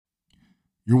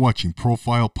You're watching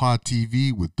Profile Pod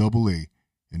TV with Double A.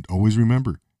 And always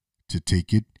remember to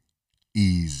take it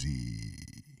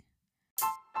easy.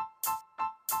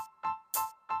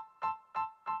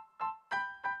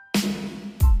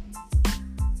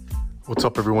 What's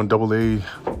up, everyone? Double A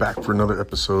back for another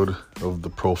episode of the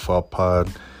Profile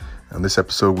Pod. On this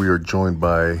episode, we are joined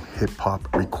by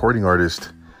hip-hop recording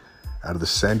artist out of the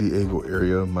San Diego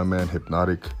area, my man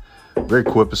Hypnotic. Very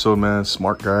cool episode, man.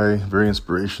 Smart guy, very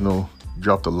inspirational.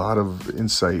 Dropped a lot of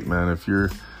insight, man. If you're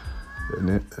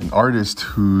an artist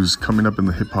who's coming up in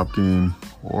the hip-hop game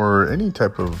or any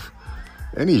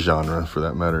genre for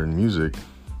that matter in music,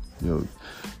 you know,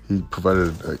 he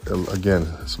provided, again,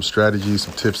 some strategies,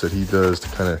 some tips that he does to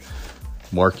kind of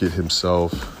market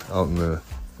himself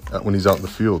when he's out in the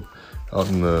field, out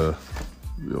in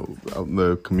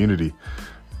the community,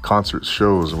 concerts,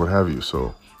 shows, and what have you.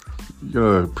 So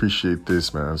you're gonna appreciate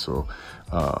this, man. So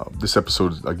this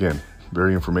episode, again,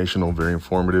 very informational, very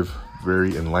informative,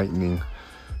 very enlightening,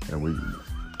 and we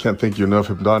can't thank you enough,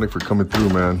 Hypnotic, for coming through,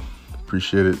 man.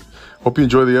 Appreciate it. Hope you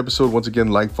enjoy the episode. Once again,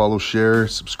 like, follow, share,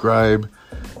 subscribe.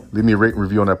 Leave me a rate and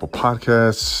review on Apple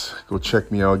Podcasts. Go check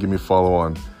me out. Give me a follow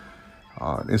on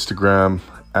Instagram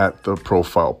at The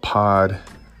Profile Pod.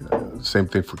 Same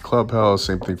thing for Clubhouse.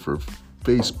 Same thing for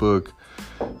Facebook,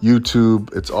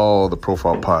 YouTube. It's all The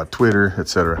Profile Pod, Twitter,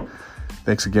 etc.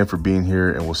 Thanks again for being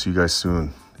here, and we'll see you guys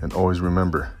soon. And always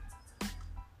remember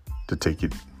to take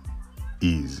it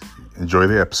easy. Enjoy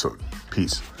the episode.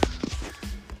 Peace.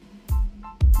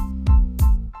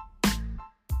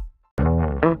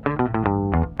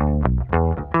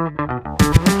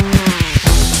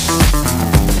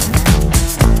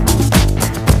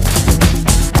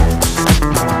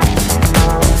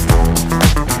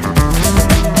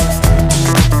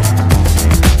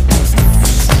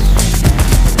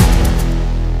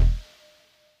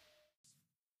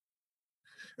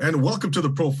 And welcome to the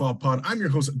Profile Pod. I'm your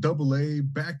host, Double A,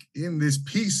 back in this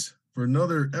piece for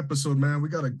another episode, man. We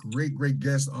got a great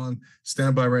guest on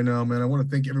standby right now, man. I want to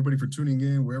thank everybody for tuning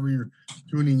in, wherever you're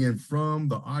tuning in from,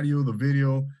 the audio, the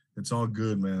video. It's all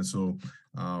good, man. So,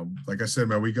 like I said,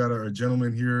 man, we got a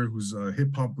gentleman here who's a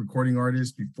hip-hop recording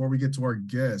artist. Before we get to our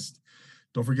guest,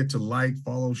 don't forget to like,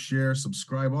 follow, share,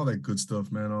 subscribe, all that good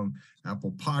stuff, man, on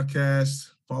Apple Podcasts.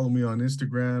 Follow me on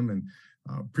Instagram, and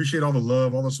appreciate all the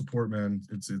love, all the support, man.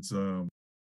 It's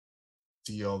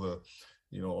see all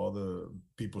the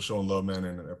people showing love, man,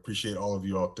 and I appreciate all of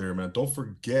you out there, man. Don't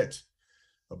forget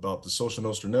about the Social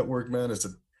Nostra Network, man. It's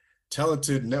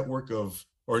a network of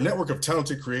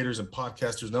talented creators and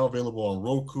podcasters now available on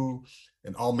Roku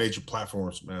and all major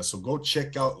platforms, man. So go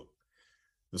check out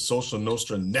the Social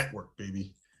Nostra Network,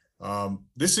 baby.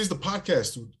 This is the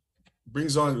podcast who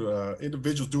brings on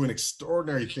individuals doing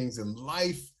extraordinary things in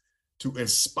life to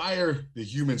inspire the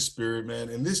human spirit, man.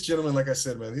 And this gentleman, like I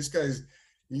said, man, this guy's,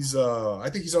 I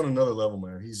think he's on another level,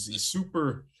 man. He's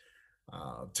super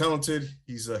talented.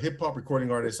 He's a hip hop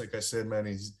recording artist, like I said, man.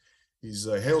 He's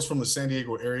hails from the San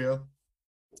Diego area,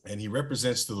 and he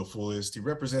represents to the fullest. He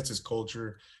represents his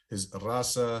culture, his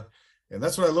raza, and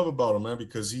that's what I love about him, man,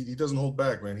 because he doesn't hold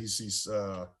back, man. He's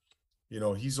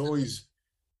always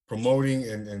promoting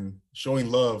and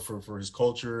showing love for his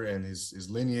culture and his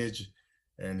lineage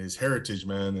and his heritage,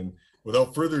 man. And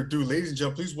without further ado, ladies and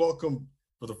gentlemen, please welcome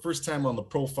for the first time on the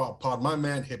Profile Pod, my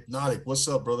man Hypnotic. What's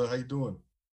up, brother? How you doing?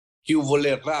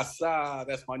 Huvole Raza.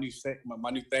 That's my new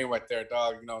thing right there,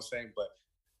 dog. You know what I'm saying? But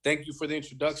thank you for the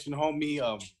introduction, homie.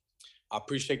 I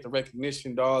appreciate the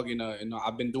recognition, dog. And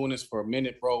I've been doing this for a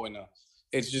minute, bro. And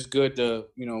it's just good to,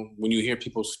 when you hear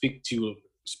people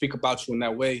speak about you in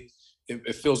that way,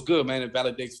 it feels good, man. It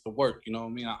validates the work. You know what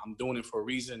I mean? I'm doing it for a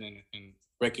reason, and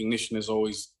recognition is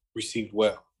always received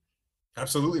well.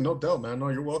 Absolutely, no doubt, man. No,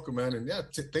 you're welcome, man. And yeah,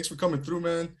 thanks for coming through,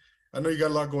 man. I know you got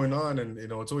a lot going on, and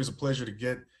it's always a pleasure to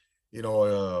get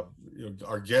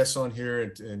our guests on here,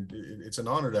 and it's an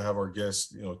honor to have our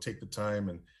guests take the time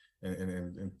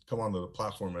and come on the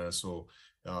platform, man. So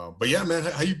but yeah, man,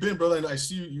 how you been, brother? And I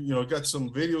see you got some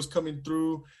videos coming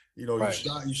through. Right.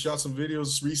 You shot some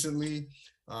videos recently.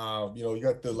 You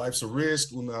got the Life's a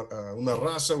Risk, Una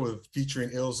Raza with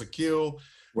featuring Il Zakil.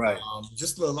 Right.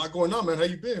 Just a lot going on, man. How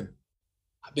you been?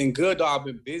 I've been good, dog. I've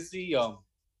been busy.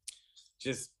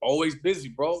 Just always busy,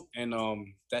 bro. And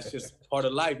that's just part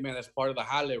of life, man. That's part of the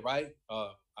highlight, right?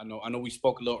 I know we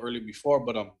spoke a little earlier before,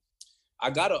 but I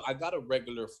got a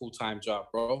regular full-time job,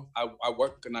 bro. I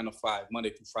work a 9 to 5, Monday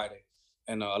through Friday.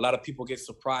 And a lot of people get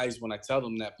surprised when I tell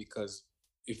them that, because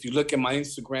if you look at my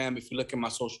Instagram, if you look at my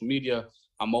social media,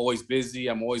 I'm always busy.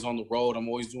 I'm always on the road. I'm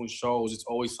always doing shows. It's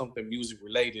always something music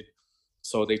related.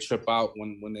 So they trip out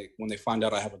when they find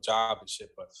out I have a job and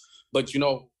shit. But you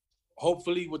know,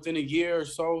 hopefully within a year or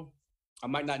so, I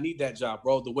might not need that job,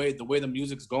 bro. The way the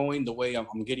music's going, the way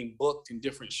I'm getting booked in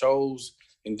different shows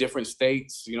in different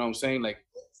states, you know what I'm saying? Like,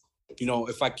 you know,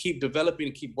 if I keep developing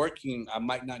and keep working, I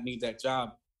might not need that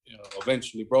job, you know,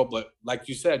 eventually, bro. But like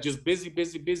you said, just busy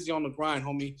on the grind,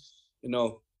 homie. You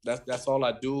know, that's all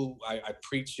I do. I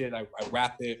preach it, I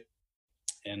rap it,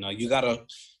 and you gotta,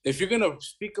 if you're gonna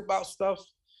speak about stuff,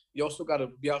 you also gotta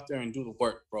be out there and do the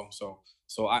work, bro.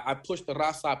 So I push the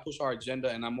raza, I push our agenda,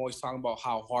 and I'm always talking about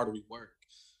how hard we work.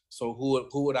 So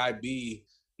who would I be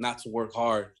not to work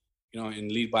hard, you know,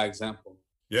 and lead by example?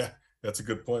 Yeah, that's a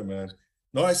good point, man.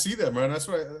 No, I see that, man. That's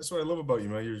what I love about you,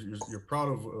 man. You're proud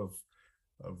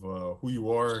of who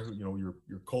you are, you know,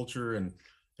 your culture, and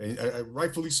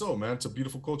rightfully so, man. It's a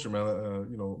beautiful culture, man.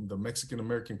 You know, the Mexican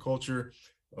American culture,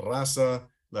 raza,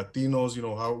 Latinos, you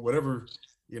know, how whatever,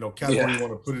 you know, category you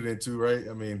want to put it into, right?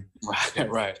 I mean,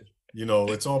 right. You know,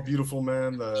 it's all beautiful,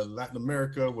 man. Latin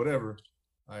America, whatever.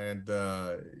 And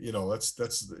you know, that's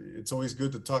it's always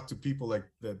good to talk to people like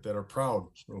that are proud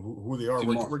of who they are,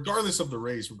 regardless of the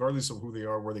race, regardless of who they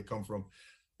are, where they come from.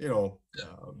 You know,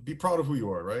 be proud of who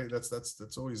you are, right? That's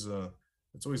always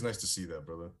it's always nice to see that,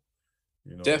 brother.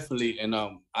 You know, definitely. And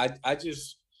I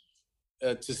just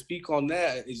to speak on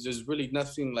that is just really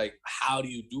nothing like how do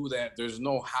you do that. There's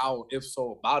no how if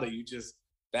so about it. You just,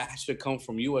 that should come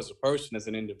from you as a person, as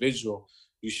an individual.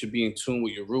 You should be in tune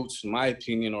with your roots, in my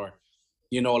opinion. Or,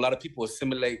 you know, a lot of people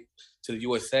assimilate to the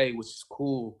USA, which is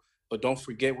cool, but don't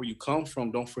forget where you come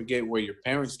from. Don't forget where your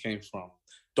parents came from.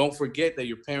 Don't forget that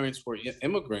your parents were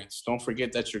immigrants. Don't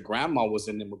forget that your grandma was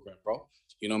an immigrant, bro.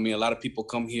 You know what I mean? A lot of people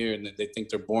come here and they think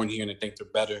they're born here and they think they're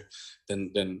better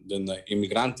than the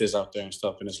immigrantes out there and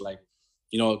stuff. And it's like,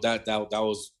 you know,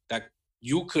 that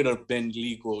you could have been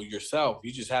legal yourself.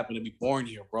 You just happen to be born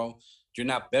here, bro. You're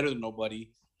not better than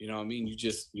nobody. You know what I mean? You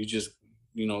just,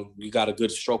 you know, you got a good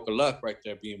stroke of luck right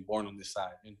there being born on this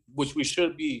side, and which we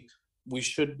should be how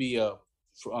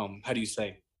do you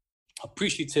say,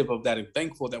 appreciative of that and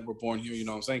thankful that we're born here, you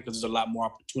know what I'm saying? Because there's a lot more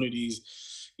opportunities,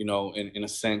 you know, in a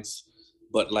sense.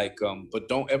 But like, but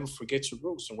don't ever forget your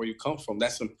roots and where you come from.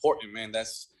 That's important, man.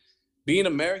 That's being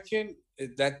American.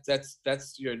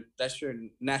 That's your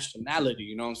nationality,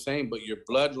 you know what I'm saying? But your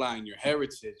bloodline, your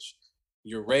heritage,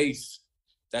 your race,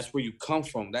 that's where you come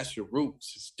from. That's your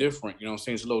roots. It's different, you know what I'm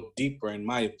saying? It's a little deeper, in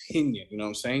my opinion, you know what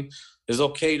I'm saying? It's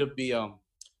okay to be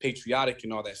patriotic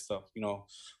and all that stuff, you know,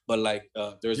 but like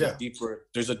there's a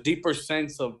deeper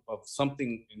sense of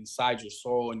something inside your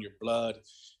soul and your blood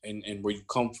and where you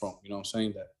come from, you know what I'm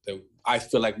saying? That I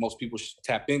feel like most people should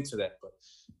tap into that,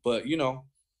 but you know,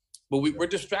 but we're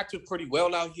distracted pretty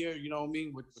well out here, you know what I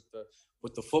mean,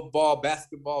 with the football,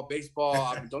 basketball, baseball.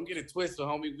 I mean, don't get it twisted,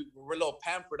 homie. We're a little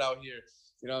pampered out here,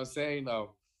 you know what I'm saying?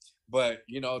 But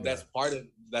you know, that's part of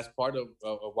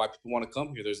why people want to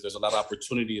come here. There's a lot of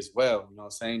opportunity as well, you know what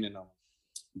I'm saying? And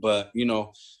but you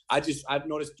know, I've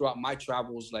noticed throughout my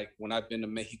travels, like when I've been to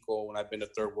Mexico, when I've been to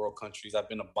third world countries, I've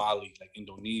been to Bali, like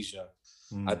Indonesia,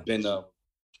 I've been to,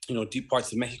 you know, deep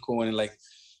parts of Mexico, and like,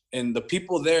 and the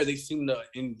people there, they seem to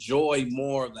enjoy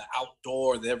more of the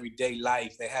outdoor, the everyday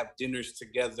life. They have dinners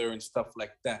together and stuff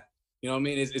like that. You know what I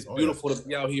mean? It's beautiful to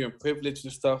be out here and privileged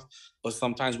and stuff, but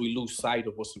sometimes we lose sight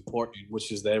of what's important,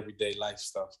 which is the everyday life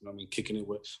stuff. You know what I mean? Kicking it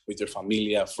with your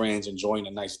familia, friends, enjoying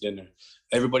a nice dinner.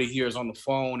 Everybody here is on the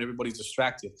phone. Everybody's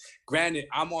distracted. Granted,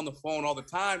 I'm on the phone all the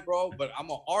time, bro, but I'm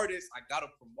an artist. I got to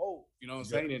promote, you know what I'm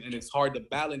saying? And it's hard to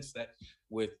balance that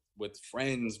with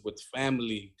friends, with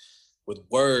family, with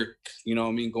work, you know what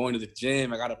I mean? Going to the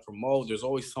gym, I got to promote. There's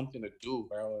always something to do,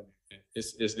 bro.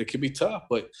 It can be tough,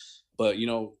 but you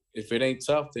know, if it ain't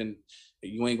tough, then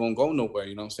you ain't gonna go nowhere.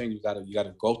 You know what I'm saying? You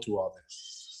gotta go through all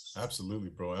this. Absolutely,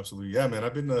 bro. Absolutely. Yeah, man.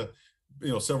 I've been to, you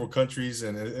know, several countries,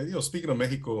 and you know, speaking of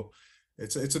Mexico,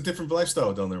 it's a different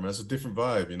lifestyle down there, man. It's a different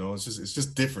vibe, you know. It's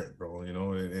just different, bro. You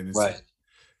know, and it's right.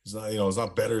 It's not, you know, it's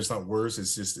not better, it's not worse.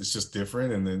 It's just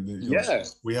different. And then you know,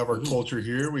 we have our culture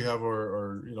here, we have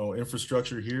our you know,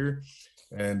 infrastructure here,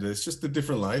 and it's just a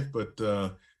different life.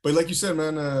 But like you said,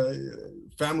 man,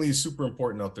 family is super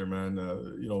important out there, man.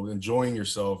 You know, enjoying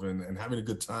yourself and having a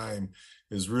good time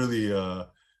is really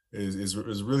is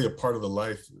really a part of the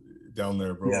life down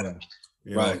there, bro. Yeah. And,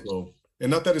 you know, so,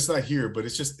 and not that it's not here, but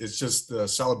it's just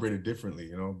celebrated differently,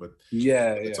 you know. But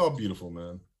it's all beautiful,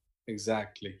 man.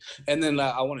 Exactly. And then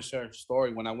I want to share a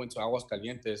story. When I went to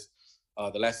Aguascalientes,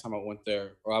 the last time I went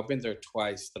there, or I've been there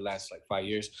twice the last like 5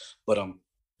 years. But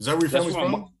is that where your family's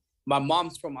from? My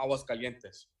mom's from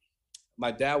Aguascalientes.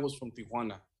 My dad was from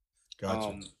Tijuana.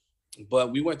 Gotcha.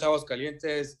 But we went to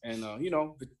Aguascalientes, and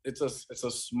it's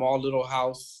a small little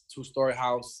house, 2-story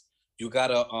house. You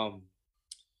gotta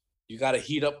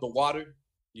heat up the water.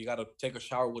 You gotta take a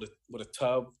shower with a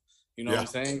tub. You know what I'm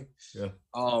saying? Yeah.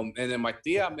 And then my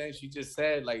tia, man, she just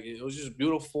said, like, it was just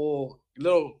beautiful,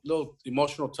 little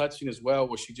emotional touching as well,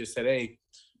 where she just said, "Hey,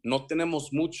 no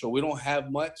tenemos mucho. We don't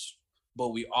have much,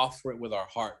 but we offer it with our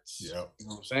hearts." Yeah. You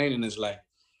know what I'm saying? And it's like,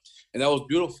 and that was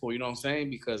beautiful. You know what I'm saying?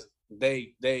 Because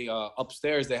they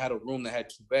upstairs they had a room that had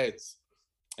 2 beds,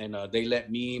 and they let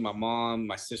me, my mom,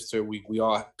 my sister, we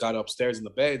all got upstairs in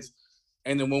the beds,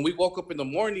 and then when we woke up in the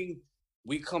morning,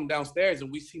 we come downstairs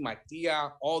and we see my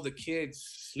tia, all the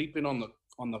kids sleeping on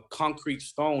the concrete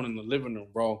stone in the living room,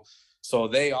 bro. So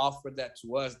they offered that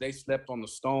to us. They slept on the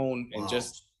stone. Wow. And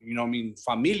just, you know what I mean,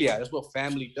 familia. That's what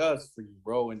family does for you,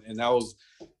 bro. And that was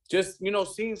just,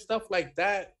 seeing stuff like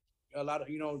that. A lot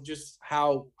of, just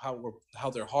how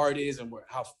their heart is, and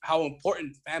how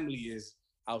important family is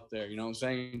out there. You know what I'm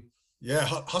saying? Yeah,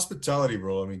 hospitality,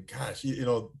 bro. I mean, gosh,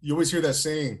 you always hear that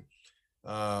saying,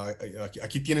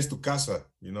 aquí tienes tu casa,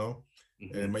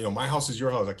 Mm-hmm. and my house is your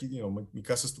house. Aquí, mi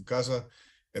casa es tu casa,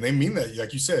 and they mean that,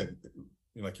 like you said,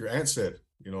 like your aunt said,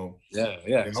 Yeah,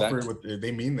 they exactly. offer it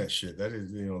they mean that shit. That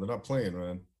is, they're not playing,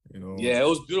 man. Yeah, it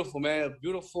was beautiful, man.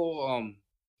 Beautiful.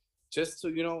 Just to,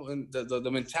 and the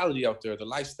mentality out there, the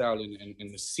lifestyle, and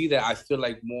to see that, I feel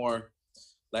like more,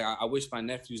 like I wish my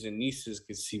nephews and nieces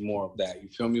could see more of that. You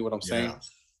feel me? What I'm saying? Yeah.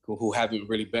 Who haven't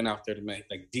really been out there to make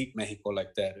like deep Mexico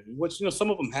like that, which some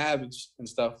of them have and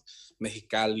stuff,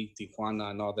 Mexicali,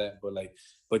 Tijuana, and all that.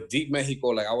 But deep Mexico,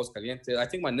 like Aguascalientes. I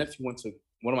think one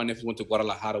of my nephews went to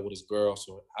Guadalajara with his girl,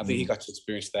 so I think he got to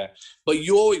experience that. But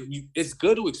it's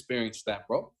good to experience that,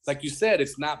 bro. Like you said,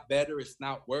 it's not better, it's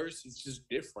not worse, it's just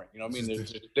different. You know what I mean?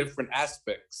 There's different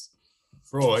aspects.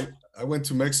 Bro, I went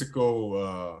to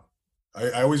Mexico.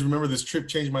 I always remember this trip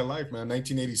changed my life, man.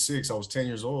 1986, I was 10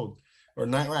 years old. Or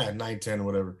 9, 10, or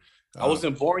whatever. I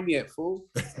wasn't born yet, fool.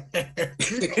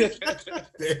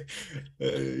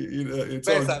 It's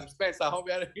Spencer, I hope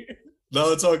you out of here.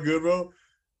 No, it's all good, bro.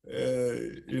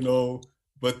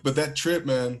 But that trip,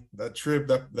 man,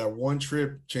 that one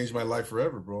trip changed my life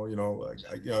forever, bro.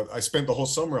 I spent the whole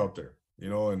summer out there,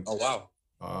 and oh wow.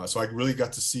 So I really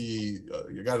got to see,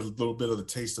 I got a little bit of the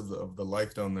taste of the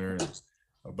life down there.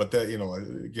 But that,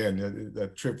 again,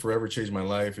 that trip forever changed my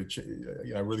life.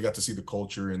 I really got to see the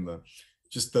culture and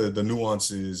the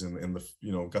nuances and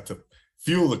got to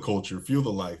feel the culture, feel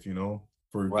the life,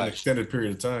 for an extended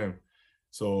period of time.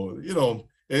 So,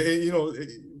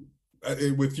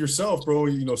 with yourself, bro,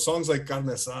 songs like Carne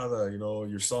Asada,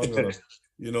 your song,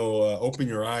 Open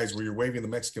Your Eyes, where you're waving the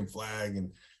Mexican flag.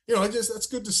 And, that's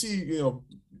good to see, you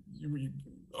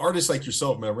artists like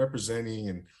yourself, man, representing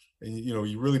and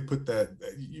you really put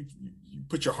you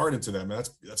put your heart into that, man.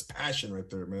 That's passion right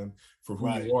there, man, for who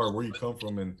you are, where you come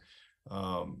from. And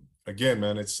again,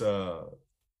 man, it's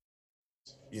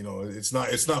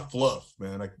it's not fluff,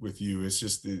 man. Like with you, it's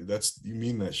just you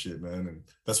mean that shit, man, and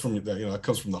that's from that, that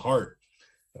comes from the heart.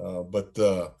 But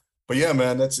yeah,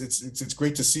 man, it's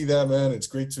great to see that, man. It's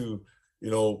great to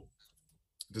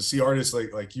to see artists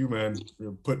like you, man,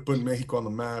 putting Mexico on the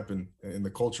map and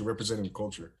the culture, representing the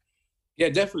culture. Yeah,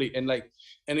 definitely. And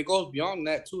it goes beyond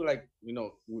that too. Like,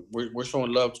 we're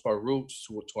showing love to our roots,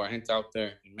 to our gente out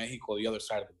there in Mexico, the other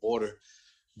side of the border.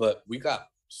 But we got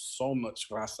so much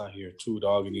raza here too,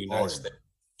 dog, in the United States.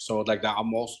 So like that,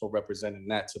 I'm also representing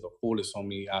that to the fullest on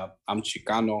me. I'm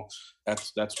Chicano.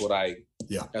 That's what I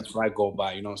go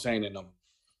by. You know what I'm saying? And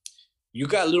you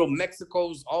got little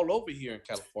Mexicos all over here in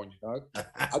California, dog.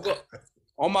 I go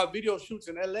on my video shoots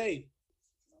in LA,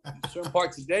 certain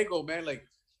parts of Dago, man, like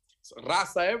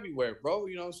raza everywhere, bro.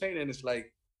 You know what I'm saying? And it's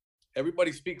like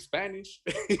everybody speaks Spanish.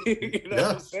 You know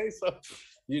what I'm saying? So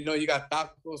you got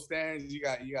taco stands, you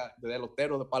got the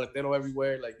elotero, the paletero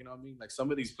everywhere. Like, you know what I mean? Like some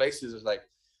of these places is like,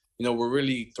 we're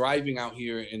really thriving out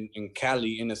here in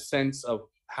Cali in a sense of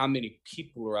how many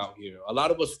people are out here. A lot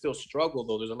of us still struggle,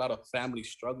 though. There's a lot of families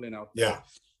struggling out there. Yeah.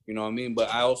 You know what I mean?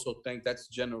 But I also think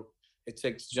it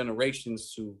takes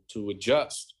generations to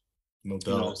adjust. No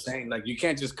doubt. You know what I'm saying? Like, you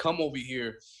can't just come over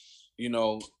here,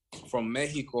 from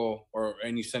Mexico or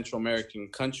any Central American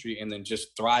country and then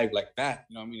just thrive like that.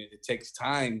 You know what I mean? It takes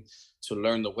time to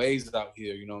learn the ways out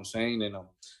here, you know what I'm saying?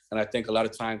 And I think a lot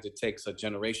of times it takes a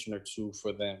generation or two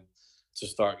for them to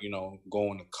start,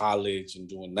 going to college and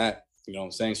doing that. You know what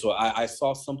I'm saying? So I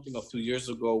saw something a few years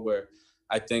ago where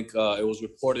I think it was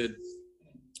reported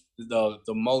the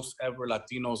most ever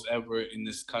Latinos ever in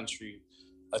this country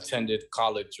attended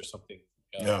college or something.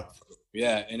 Yeah.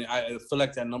 Yeah, and I feel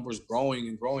like that number is growing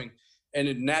and growing. and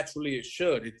it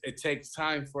should. It takes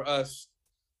time for us,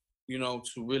 you know,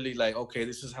 to really like, okay,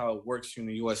 this is how it works in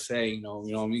the USA, you know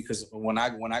what I mean? Because when I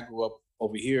grew up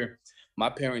over here, my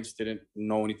parents didn't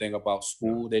know anything about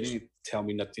school. They didn't tell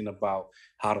me nothing about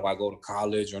how do I go to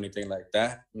college or anything like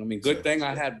that. I mean, good thing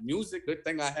I had music. Good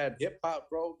thing I had hip hop,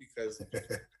 bro, because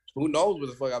who knows what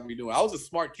the fuck I'll be doing. I was a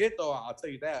smart kid, though. I'll tell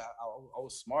you that. I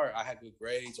was smart. I had good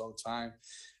grades all the time.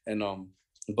 And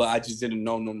but I just didn't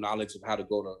know no knowledge of how to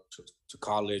go to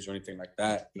college or anything like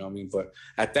that. You know what I mean? But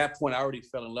at that point, I already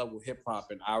fell in love with hip hop,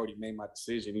 and I already made my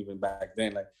decision even back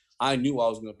then. Like, I knew I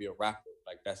was gonna be a rapper.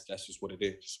 Like, that's just what it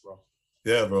is, bro.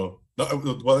 Yeah, bro.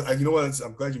 No, well, you know what?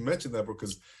 I'm glad you mentioned that, bro,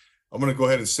 because I'm gonna go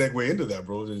ahead and segue into that,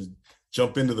 bro. Just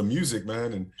jump into the music,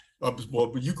 man. And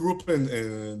well, you grew up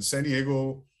in San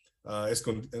Diego,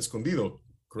 Escondido,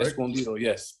 correct? Escondido,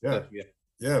 yes. Yeah.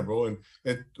 Yeah, bro.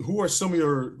 And who are some of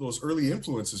those early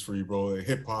influences for you, bro?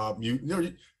 Hip hop,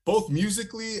 both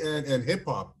musically and hip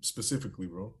hop specifically,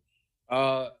 bro.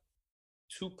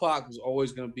 Tupac was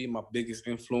always gonna be my biggest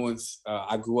influence.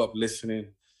 I grew up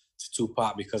listening to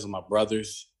Tupac because of my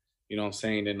brothers. You know what I'm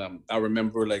saying? And I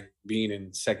remember like being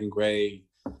in second grade,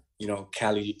 you know,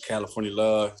 California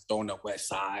Love, throwing up West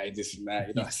Side, this and that.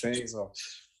 You know what I'm saying? So,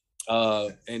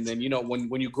 and then, you know,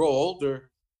 when you grow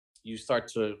older, you start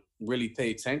to really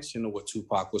pay attention to what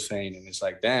Tupac was saying. And it's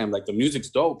like, damn, like the music's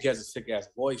dope. He has a sick ass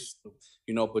voice,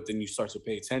 you know, but then you start to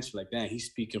pay attention like, damn, he's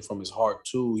speaking from his heart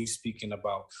too. He's speaking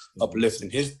about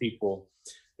uplifting his people.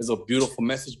 There's a beautiful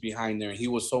message behind there. And he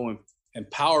was so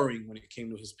empowering when it came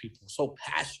to his people. So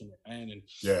passionate, man. And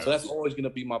so that's always going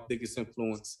to be my biggest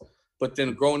influence. But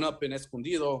then growing up in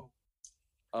Escondido,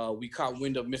 we caught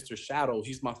wind of Mr. Shadow.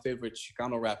 He's my favorite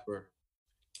Chicano rapper.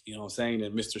 You know what I'm saying?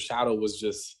 And Mr. Shadow was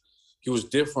just, he was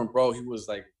different, bro. He was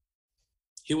like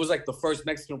the first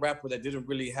Mexican rapper that didn't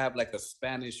really have like a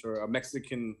Spanish or a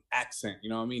Mexican accent. You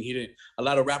know what I mean? He didn't. A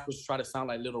lot of rappers try to sound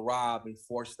like Little Rob and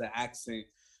force the accent.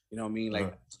 You know what I mean?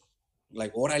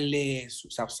 Like Orale,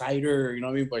 Southsider. You know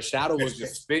what I mean? But Shadow was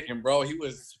just spitting, bro. He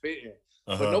was spitting.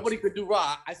 But nobody could do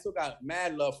Rob. I still got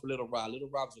mad love for Little Rob. Little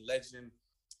Rob's a legend.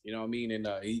 You know what I mean? And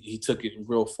he took it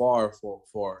real far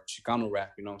for Chicano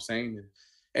rap. You know what I'm saying?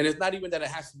 And it's not even that it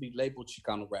has to be labeled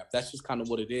Chicano rap. That's just kind of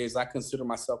what it is. I consider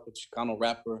myself a Chicano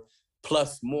rapper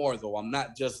plus more, though. I'm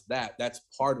not just that. That's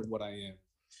part of what I am.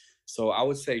 So I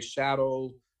would say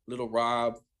Shadow, Little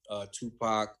Rob,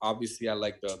 Tupac. Obviously, I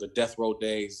like the Death Row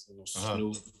days, you know,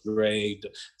 Snoop, Dre,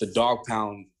 the Dog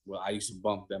Pound. Well, I used to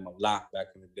bump them a lot back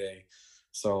in the day.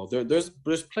 So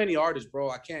there's plenty of artists, bro.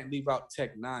 I can't leave out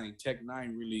Tech Nine. Tech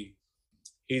Nine really,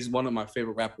 he's one of my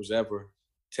favorite rappers ever.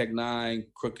 Tech Nine,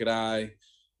 Crooked I.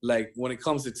 Like when it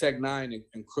comes to Tech Nine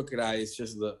and Crooked I, it's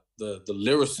just the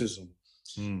lyricism,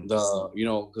 you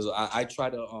know, because I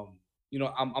try to you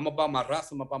know, I'm about my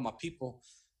raza, I'm about my people,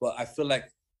 but I feel like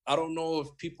I don't know if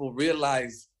people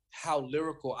realize how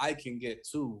lyrical I can get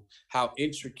too, how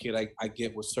intricate I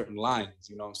get with certain lines,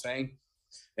 you know what I'm saying?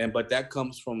 But that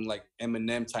comes from like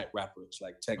Eminem type rappers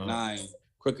like Tech Nine,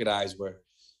 Crooked Eyes, where,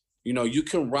 you know, you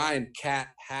can rhyme cat,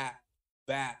 hat,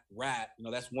 bat, rat, you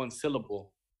know, that's one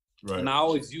syllable. Right. And I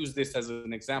always use this as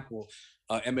an example.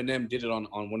 Eminem did it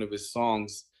on one of his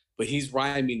songs, but he's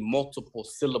rhyming multiple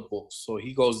syllables. So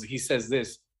he says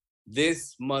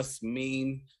this must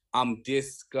mean I'm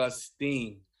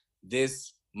disgusting.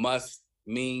 This must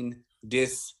mean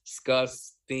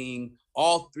disgusting.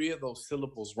 All three of those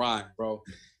syllables rhyme, bro.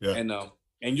 Yeah.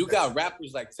 And you got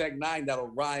rappers like Tech Nine that'll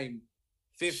rhyme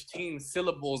 15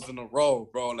 syllables in a row,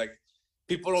 bro. Like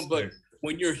people don't, but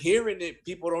when you're hearing it,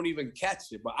 people don't even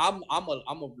catch it. But I'm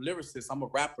a lyricist, I'm a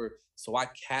rapper, so I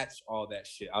catch all that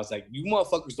shit. I was like, you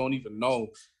motherfuckers don't even know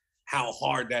how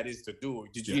hard that is to do.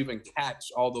 Did you even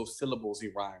catch all those syllables he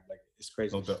rhymed? Like, it's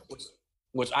crazy. No doubt.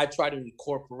 Which I try to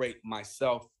incorporate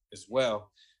myself as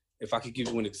well. If I could give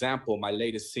you an example, my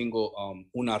latest single,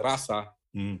 Una Raza,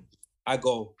 I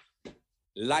go,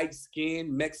 light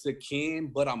skin,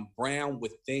 Mexican, but I'm brown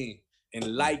within.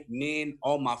 And lightning,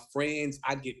 all my friends,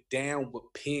 I get down with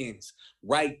pins.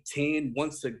 Right 10,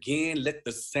 once again, let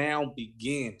the sound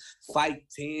begin. Fight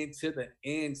 10 to the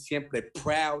end, siempre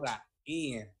proud I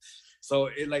am. So,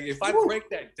 if I break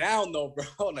that down, though,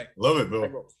 bro, like... Love it,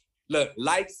 bro. Look,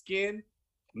 light skin,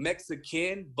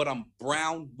 Mexican, but I'm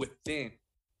brown within.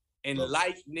 And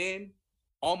lightning,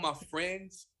 all my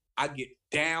friends, I get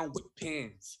down with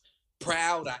pins.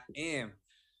 Proud I am.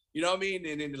 You know what I mean?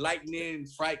 And then the lightning,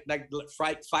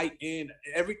 fighting,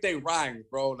 everything rhymes,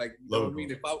 bro. Like, you know what I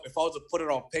mean? If I was to put it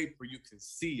on paper, you can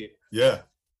see it. Yeah.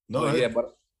 No,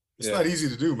 but it's not easy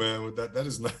to do, man. With that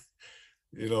is not,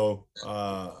 you know,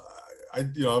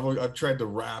 I've tried to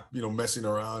rap, you know, messing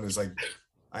around. It's like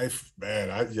I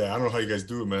don't know how you guys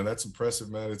do it, man. That's impressive,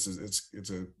 man. It's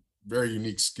a very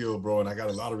unique skill, bro. And I got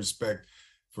a lot of respect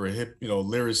for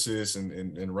lyricists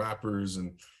and rappers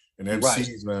and Right.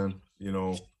 MCs, man. You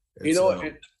It's know,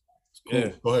 it's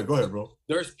cool. Go ahead, bro.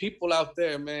 There's people out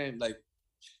there, man, like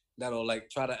that'll like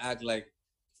try to act like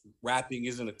rapping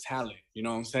isn't a talent. You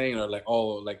know what I'm saying? Or like,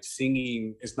 oh, like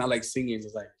singing, it's not like singing.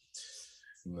 It's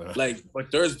like,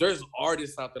 but there's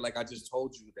artists out there, like I just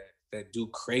told you, that do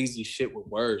crazy shit with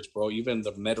words, bro. Even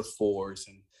the metaphors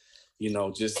and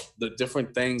just the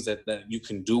different things that you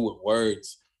can do with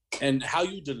words and how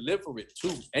you deliver it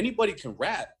too. Anybody can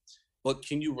rap, but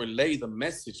can you relay the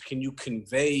message? Can you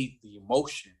convey the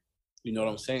emotion? You know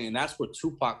what I'm saying? And that's where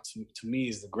Tupac to me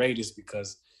is the greatest,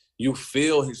 because you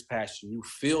feel his passion, you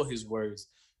feel his words,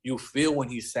 you feel when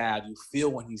he's sad, you feel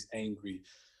when he's angry.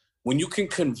 When you can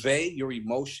convey your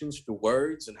emotions through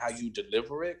words and how you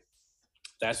deliver it,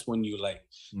 that's when you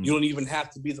you don't even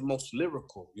have to be the most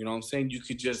lyrical. You know what I'm saying?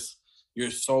 You're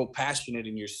so passionate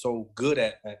and you're so good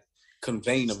at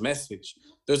conveying a message.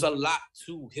 There's a lot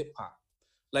to hip hop.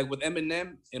 Like with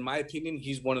Eminem, in my opinion,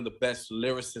 he's one of the best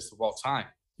lyricists of all time.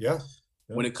 Yeah.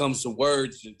 When it comes to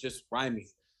words and just rhyming.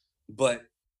 But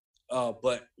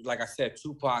like I said,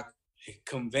 Tupac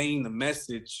conveying the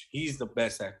message, he's the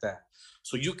best at that.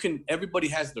 So everybody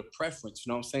has their preference,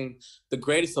 you know what I'm saying? The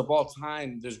greatest of all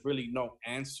time, there's really no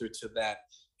answer to that.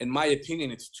 In my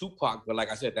opinion, it's Tupac, but like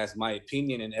I said, that's my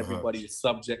opinion, and everybody is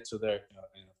subject to their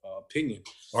opinion.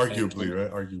 Arguably,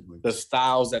 right? Arguably. The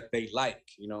styles that they like,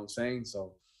 you know what I'm saying?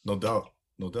 So no doubt.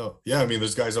 Yeah, I mean,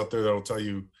 there's guys out there that'll tell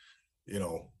you,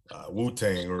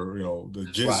 Wu-Tang or the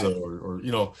GZA,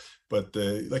 right, or but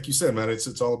like you said, man,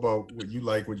 it's all about what you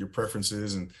like, what your preference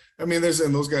is, and I mean,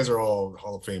 and those guys are all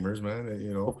Hall of Famers, man.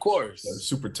 Of course,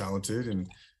 super talented, and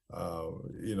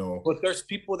But there's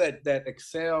people that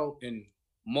excel in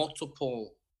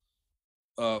multiple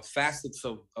facets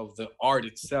of the art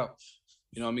itself.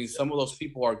 You know what I mean? Some of those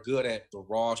people are good at the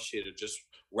raw shit or just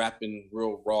rapping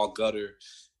real raw gutter,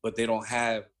 but they don't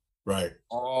have right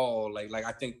all like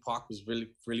I think Pac was really,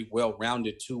 really well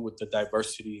rounded too with the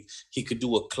diversity. He could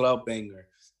do a club banger,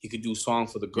 he could do Song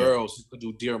for the Girls, he could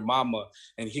do Dear Mama,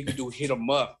 and he could do Hit 'Em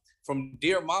Up. From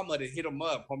Dear Mama to Hit 'Em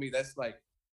Up, homie, that's like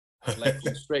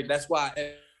straight. That's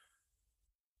why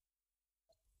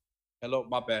hello,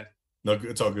 my bad. No,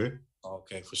 it's all good.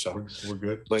 Okay, for sure. We're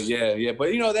good. But yeah.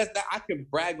 But that I can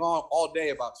brag on all day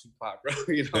about Tupac, bro.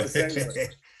 You know what I'm saying?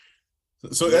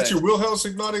 So that's your wheelhouse,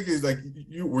 Hypnotic? Is like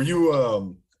were you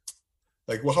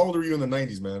like, well, how old were you in the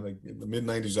 90s, man? Like in the mid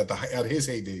 90s at his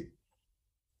heyday?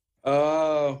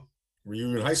 Were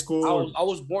you in high school? I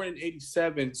was born in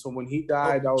 87, so when he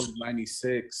died, I was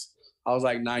 96. I was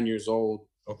like 9 years old.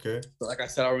 Okay. So like I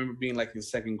said, I remember being like in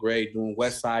second grade doing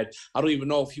West Side. I don't even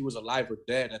know if he was alive or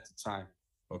dead at the time.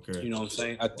 Okay. You know what I'm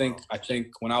saying? I think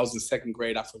when I was in second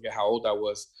grade, I forget how old I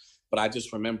was, but I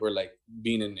just remember like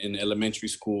being in elementary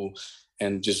school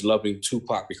and just loving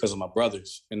Tupac because of my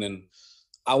brothers. And then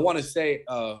I want to say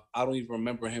I don't even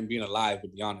remember him being alive, to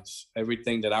be honest.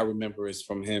 Everything that I remember is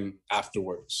from him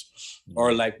afterwards,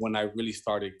 or like when I really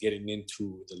started getting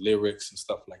into the lyrics and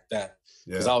stuff like that.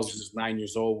 Because I was just 9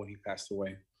 years old when he passed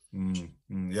away.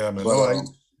 Yeah, man. But,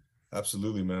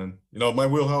 absolutely, man. My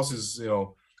wheelhouse is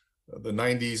the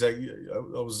 90s.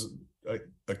 I was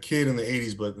a kid in the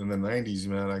 80s, but in the 90s,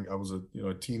 man, I was a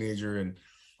teenager and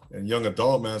young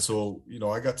adult, man. So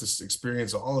I got to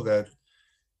experience all of that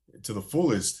to the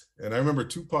fullest. And I remember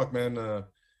Tupac, man,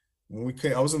 when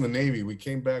I was in the Navy. We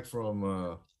came back from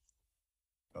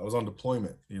I was on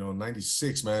deployment,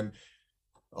 96, man.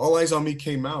 All Eyes on Me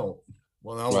came out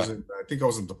when I was I think I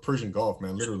was in the Persian Gulf,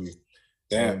 man, literally.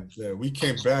 Damn. And we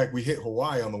came back, we hit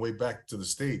Hawaii on the way back to the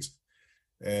States,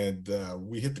 and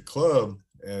we hit the club,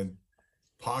 and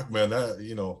Pac, man,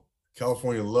 that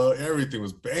California Love, everything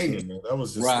was banging, man. That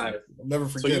was just right. I'll never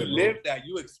forget it. So you lived that,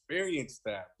 you experienced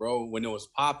that, bro, when it was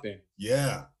popping.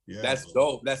 Yeah. That's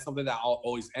dope. That's something that I'll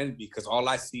always envy, because all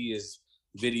I see is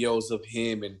videos of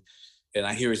him and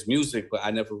I hear his music, but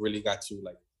I never really got to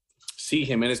like see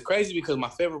him. And it's crazy because my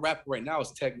favorite rapper right now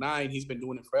is Tech-9. He's been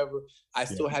doing it forever. I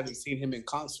still haven't seen him in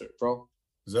concert, bro.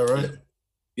 Is that right?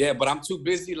 Yeah, but I'm too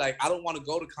busy. Like, I don't want to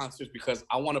go to concerts because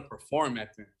I want to perform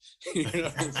at them. You know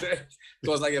what I'm saying?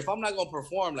 So it's like, if I'm not going to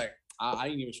perform, like, I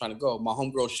ain't even trying to go. My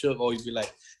homegirl Suge always be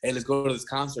like, hey, let's go to this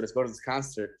concert. Let's go to this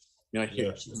concert. Come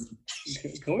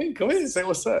in, say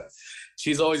what's up.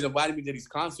 She's always inviting me to these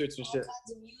concerts and shit. All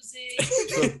kinds of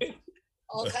music.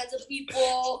 All kinds of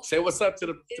people. Say what's up to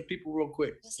the people real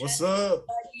quick. What's up?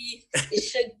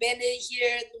 It's Suge Bennett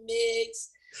here in the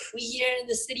mix. We here in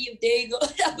the city of Dago.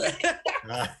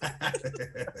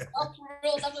 I'm for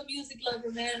real. I'm a music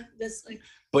lover, man. That's like.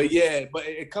 But yeah, but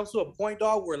it comes to a point,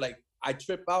 dog, where like I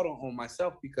trip out on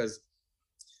myself because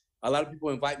a lot of people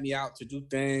invite me out to do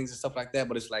things and stuff like that.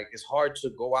 But it's like it's hard to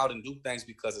go out and do things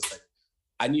because it's like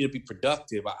I need to be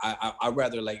productive. I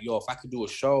rather like, yo, if I could do a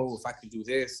show, if I could do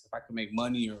this, if I could make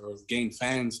money or gain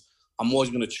fans, I'm always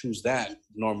gonna choose that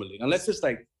normally, unless it's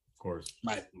like, of course,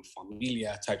 my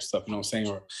familia type stuff, you know what I'm saying,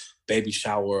 or baby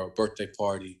shower or birthday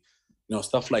party, you know,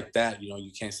 stuff like that. You know,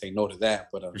 you can't say no to that.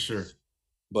 But for sure.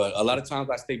 But a lot of times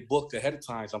I stay booked ahead of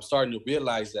time. So I'm starting to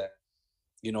realize that,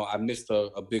 you know, I missed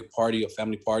a big party, a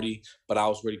family party, but I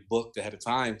was already booked ahead of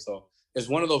time. So it's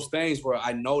one of those things where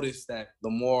I notice that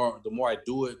the more I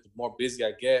do it, the more busy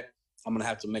I get, I'm gonna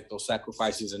have to make those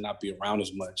sacrifices and not be around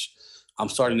as much. I'm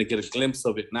starting to get a glimpse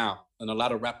of it now. And a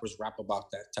lot of rappers rap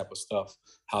about that type of stuff,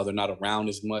 how they're not around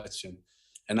as much.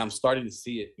 And I'm starting to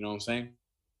see it, you know what I'm saying?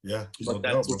 Yeah. But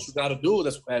that's what you gotta do.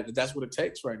 That's what it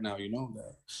takes right now, you know?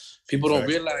 People don't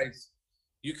realize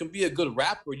you can be a good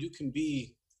rapper, you can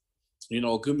be, you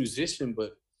know, a good musician,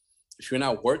 but if you're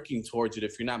not working towards it,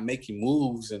 if you're not making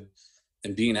moves and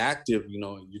being active, you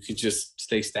know, you can just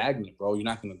stay stagnant, bro. You're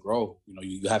not gonna grow. You know,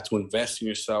 you have to invest in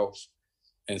yourself.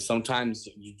 And sometimes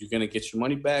you're gonna get your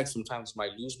money back. Sometimes you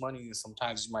might lose money, and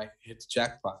sometimes you might hit the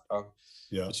jackpot, dog.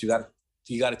 Yeah. But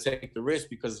you gotta take the risk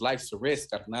because life's a risk.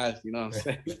 You know what I'm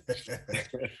saying?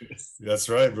 That's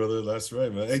right, brother. That's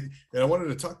right, man. Hey, and I wanted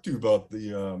to talk to you about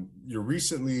the your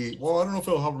recently. Well, I don't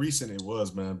know how recent it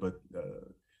was, man, but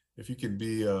if you could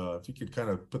kind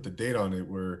of put the date on it,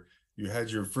 where you had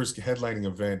your first headlining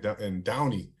event in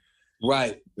Downey.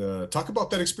 Right. Talk about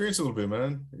that experience a little bit,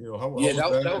 man. You know, how was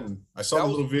that? I saw the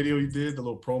little video you did, the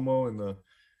little promo and the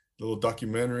little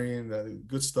documentary, and that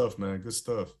good stuff, man. Good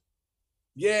stuff.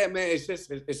 Yeah, man. It's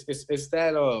just it's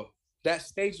that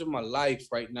stage of my life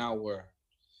right now where,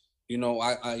 you know,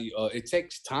 I it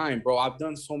takes time, bro. I've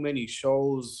done so many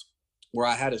shows where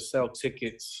I had to sell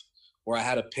tickets, where I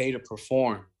had to pay to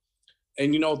perform.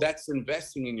 And, you know, that's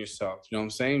investing in yourself. You know what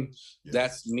I'm saying? Yeah.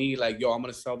 That's me like, yo, I'm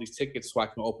going to sell these tickets so I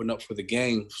can open up for the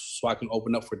gang, so I can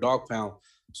open up for Dog Pound,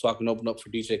 so I can open up for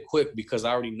DJ Quick, because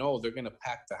I already know they're going to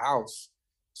pack the house.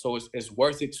 So it's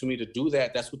worth it to me to do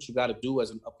that. That's what you got to do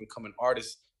as an up-and-coming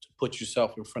artist, to put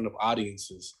yourself in front of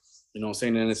audiences. You know what I'm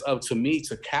saying? And it's up to me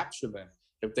to capture them.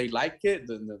 If they like it,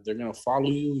 then they're going to follow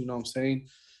you, you know what I'm saying?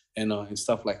 And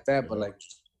stuff like that.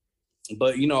 Yeah.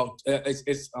 But you know,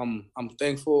 I'm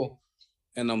thankful.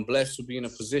 And I'm blessed to be in a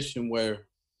position where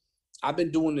I've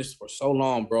been doing this for so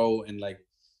long, bro. And like,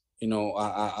 you know,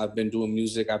 I've been doing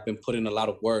music. I've been putting a lot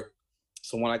of work.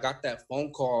 So when I got that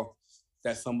phone call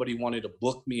that somebody wanted to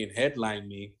book me and headline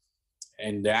me,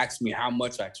 and they asked me how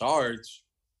much I charge,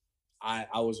 I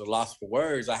was a loss for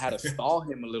words. I had to stall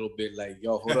him a little bit, like,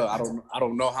 yo, hold up, I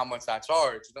don't know how much I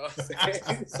charge. You know what I'm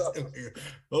saying? So,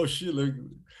 oh shit, like,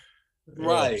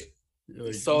 right.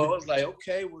 Like, so I was like,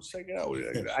 okay, well, check it out.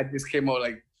 I just came out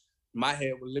like my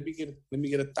head. Well, let me get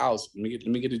 1,000. Let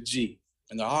me get a G.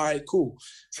 And they're all right, cool.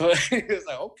 So it's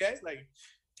like, okay, like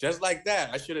just like that.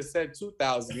 I should have said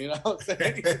 2,000. You know what I'm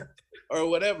saying, or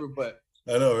whatever. But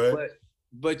I know, right?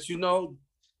 But you know,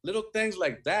 little things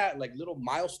like that, like little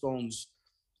milestones,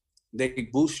 they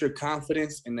boost your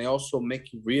confidence, and they also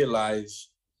make you realize,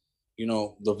 you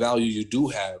know, the value you do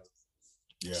have.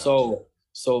 Yeah. So.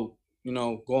 You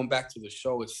know, going back to the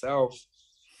show itself,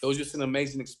 it was just an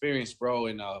amazing experience, bro.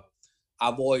 And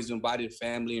I've always invited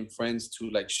family and friends to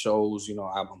like shows. You know,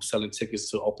 I'm selling tickets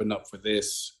to open up for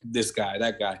this guy,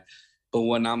 that guy. But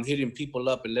when I'm hitting people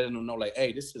up and letting them know, like,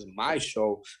 hey, this is my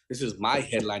show, this is my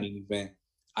headlining event,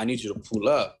 I need you to pull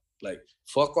up. Like,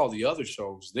 fuck all the other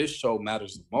shows. This show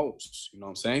matters the most. You know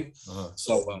what I'm saying? Uh-huh.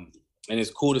 So, and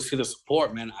it's cool to see the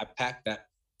support, man. I packed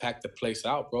the place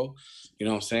out, bro. You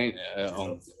know what I'm saying?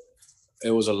 It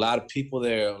was a lot of people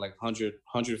there, like 100,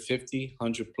 150,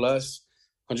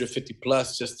 150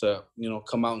 plus just to, you know,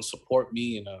 come out and support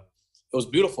me. And it was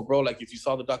beautiful, bro. Like if you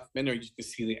saw the documentary, you can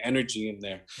see the energy in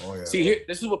there. Oh, yeah. See, here,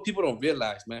 this is what people don't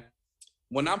realize, man.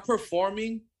 When I'm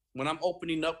performing, when I'm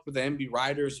opening up for the MB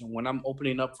Riders and when I'm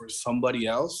opening up for somebody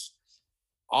else,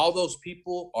 all those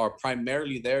people are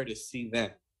primarily there to see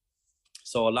them.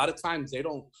 So a lot of times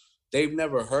they've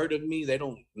never heard of me. They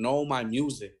don't know my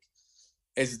music.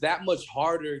 It's that much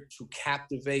harder to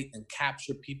captivate and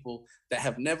capture people that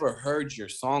have never heard your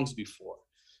songs before.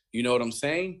 You know what I'm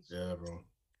saying? Yeah, bro.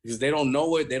 Because they don't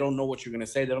know it. They don't know what you're going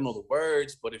to say. They don't know the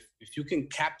words. But if you can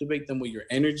captivate them with your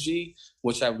energy,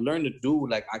 which I've learned to do,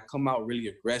 like I come out really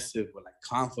aggressive but like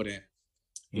confident,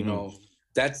 you know,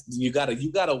 that's, you gotta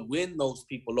win those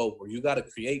people over. You gotta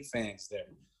create fans there.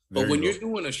 But when you're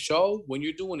doing a show, when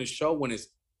it's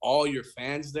all your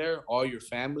fans there, all your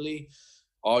family,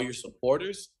 all your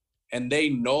supporters, and they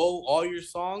know all your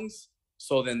songs,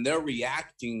 so then they're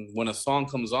reacting when a song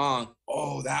comes on.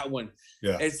 Oh, that one.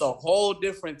 Yeah. It's a whole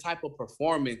different type of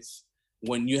performance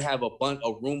when you have a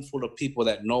room full of people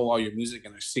that know all your music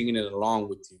and are singing it along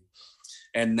with you,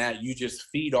 and that you just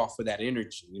feed off of that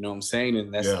energy. You know what I'm saying?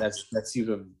 And that's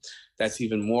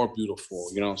even more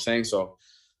beautiful. You know what I'm saying? So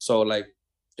like,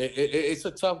 it's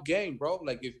a tough game, bro.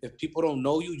 Like if people don't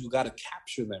know you, you got to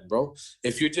capture them, bro.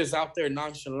 If you're just out there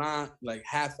nonchalant, like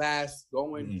half-assed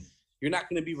going, you're not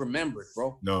going to be remembered,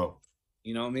 bro. No.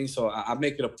 You know what I mean? So I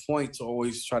make it a point to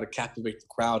always try to captivate the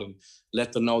crowd and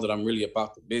let them know that I'm really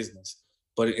about the business.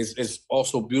 But it's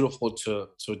also beautiful to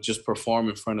just perform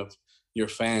in front of your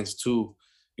fans too.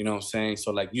 You know what I'm saying?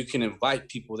 So like you can invite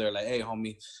people there, like, hey,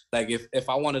 homie, like if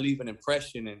I want to leave an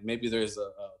impression and maybe there's a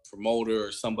promoter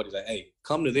or somebody like, hey,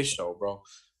 come to this show, bro,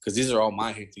 because these are all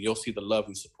my hits. You'll see the love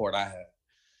and support I have.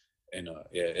 And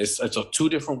it's two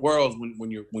different worlds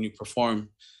when you perform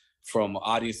from an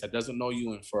audience that doesn't know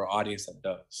you and for an audience that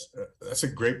does. That's a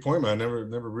great point, man. I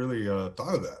never really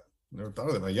thought of that. Never thought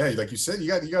of that, man. Yeah, like you said, you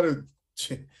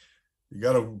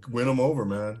gotta win them over,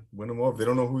 man. Win them over. They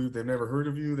don't know who they've never heard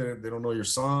of you. They don't know your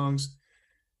songs.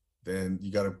 Then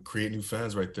you got to create new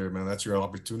fans right there, man. That's your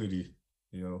opportunity,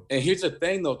 you know. And here's the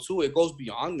thing, though, too. It goes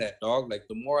beyond that, dog. Like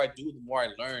the more I do, the more I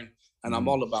learn, and I'm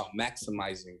all about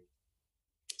maximizing.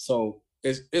 So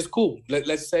it's cool.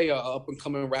 Let's say a up and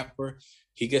coming rapper,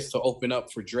 he gets to open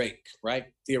up for Drake, right?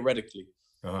 Theoretically.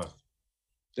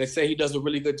 Let's say he does a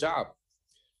really good job,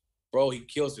 bro. He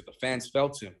kills it. The fans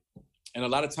felt him. And a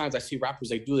lot of times I see rappers,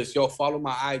 they do this. Yo, follow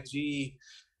my IG.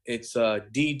 It's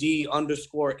DD_A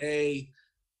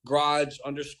garage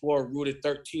 _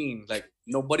 rooted13. Like,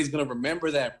 nobody's going to remember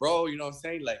that, bro. You know what I'm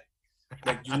saying? Like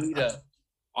you need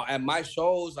at my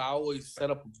shows, I always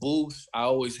set up a booth. I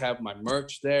always have my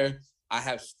merch there. I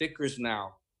have stickers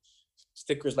now.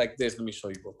 Stickers like this. Let me show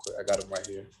you real quick. I got them right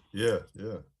here.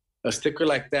 Yeah. A sticker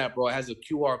like that, bro. It has a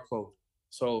QR code.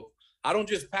 So I don't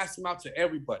just pass them out to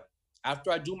everybody.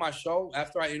 After I do my show,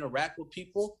 after I interact with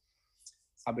people,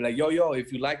 I'll be like, yo,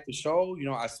 if you like the show, you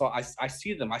know, I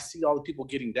see them. I see all the people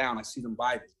getting down. I see them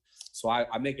vibing. So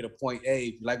I make it a point, hey,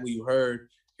 if you like what you heard,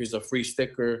 here's a free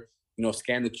sticker. You know,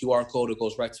 scan the QR code. It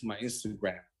goes right to my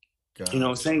Instagram. You know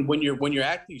what I'm saying? When you're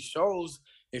at these shows,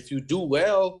 if you do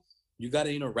well, you got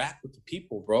to interact with the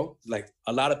people, bro. Like,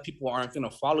 a lot of people aren't going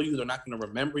to follow you. They're not going to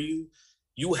remember you.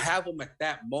 You have them at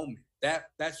that moment.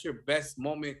 That's your best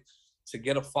moment to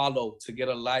get a follow, to get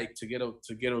a like, to get a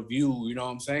view. You know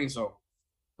what I'm saying? So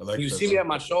you see me at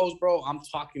my shows, bro, I'm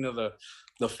talking to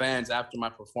the fans after my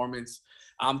performance.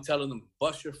 I'm telling them,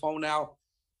 bust your phone out,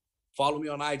 follow me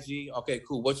on IG. Okay,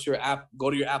 cool. What's your app? Go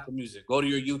to your Apple Music. Go to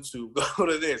your YouTube. Go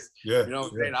to this. Yeah. You know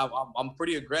what I'm saying? I'm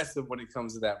pretty aggressive when it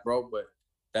comes to that, bro. But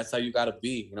that's how you got to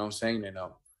be. You know what I'm saying?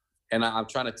 And I'm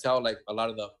trying to tell, like, a lot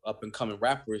of the up and coming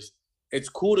rappers, it's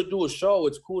cool to do a show.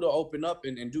 It's cool to open up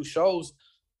and do shows.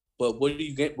 But what do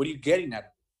you get? What are you getting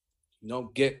at? You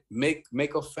know,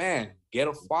 make a fan, get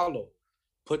a follow,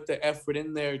 put the effort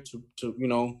in there to you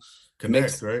know,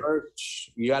 connect, right?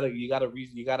 Search. You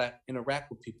gotta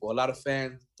interact with people. A lot of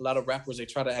fans, a lot of rappers, they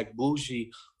try to act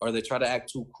bougie or they try to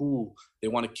act too cool. They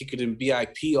want to kick it in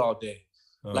VIP all day.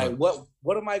 Like,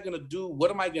 what am I gonna do? What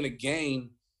am I gonna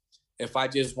gain if I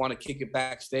just want to kick it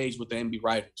backstage with the MB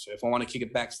Writers? If I want to kick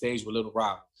it backstage with Little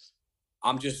Rob,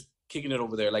 I'm just kicking it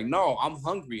over there. Like, no, I'm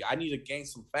hungry. I need to gain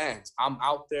some fans. I'm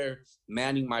out there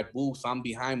manning my booth. I'm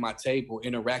behind my table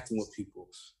interacting with people.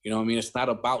 You know what I mean? It's not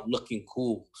about looking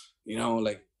cool. You know,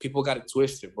 like, people got it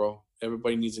twisted, bro.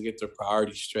 Everybody needs to get their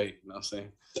priorities straight. You know what I'm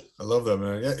saying? I love that,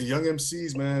 man. Yeah, young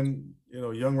MCs, man. You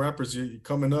know, young rappers, you're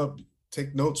coming up.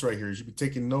 Take notes right here. You should be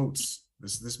taking notes.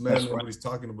 This man knows what he's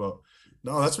talking about.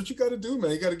 No, that's what you got to do,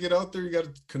 man. You got to get out there. You got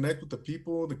to connect with the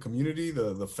people, the community,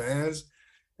 the fans.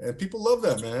 And people love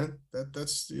that, man.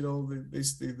 That's you know,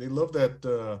 they love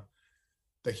that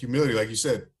humility, like you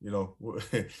said. You know,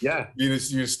 yeah. You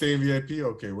stay in VIP.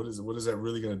 Okay, what is that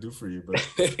really gonna do for you?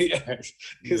 But yeah,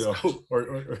 you know, cool.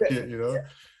 or you know,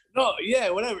 no,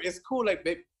 yeah, whatever. It's cool. Like,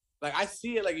 like, I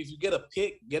see it. Like, if you get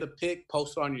a pic,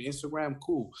 post it on your Instagram.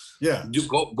 Cool. Yeah. You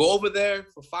go over there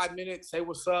for 5 minutes, say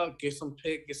what's up, get some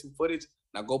pic, get some footage.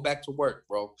 Now go back to work,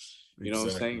 bro. You know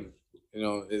what I'm saying? You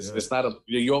know, it's not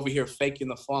you're over here faking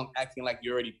the funk, acting like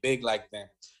you're already big like them.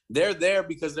 They're there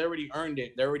because they already earned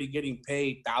it. They're already getting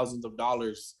paid thousands of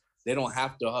dollars. They don't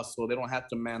have to hustle. They don't have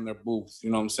to man their booths. You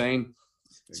know what I'm saying?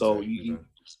 Exactly, so you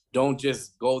don't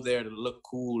just go there to look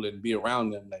cool and be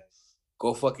around them. Like,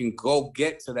 go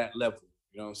get to that level.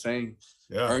 You know what I'm saying?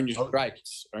 Yeah. Earn your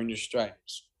stripes. Earn your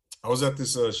stripes. I was at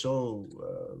this show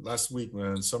last week,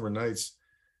 man, Summer Nights,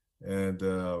 and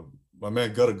my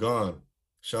man Gutta Gone,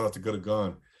 shout out to Gutta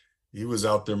Gone. He was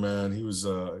out there, man. He was,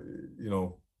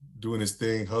 doing his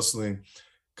thing, hustling,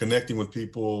 connecting with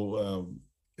people,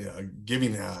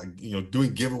 giving,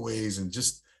 doing giveaways and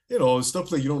just, stuff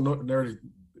that you don't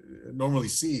normally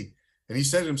see. And he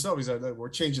said it himself. He's like, we're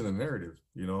changing the narrative.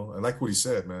 I like what he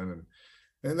said, man.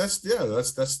 And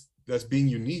that's being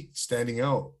unique, standing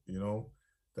out.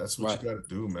 That's what you got to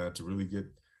do, man, to really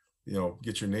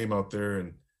get your name out there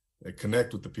and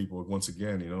connect with the people once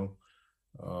again.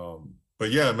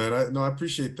 But yeah, man, I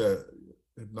appreciate that,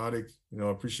 Hypnotic. I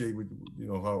appreciate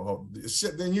how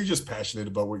then you're just passionate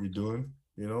about what you're doing.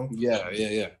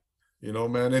 Yeah.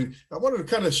 Man, and I wanted to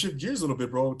kind of shift gears a little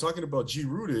bit, bro. Talking about G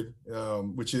Rooted,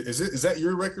 which is that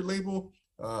your record label?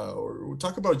 Or we'll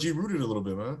talk about G Rooted a little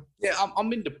bit, man. Yeah,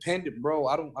 I'm independent, bro.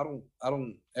 I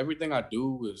don't. Everything I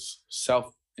do is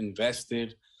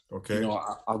self-invested. Okay.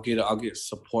 I'll get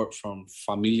support from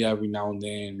familia every now and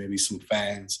then, maybe some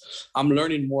fans. I'm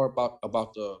learning more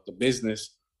about the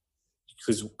business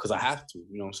because I have to.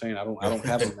 You know what I'm saying? I don't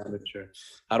have a manager.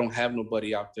 I don't have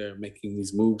nobody out there making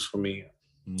these moves for me.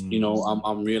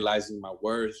 I'm realizing my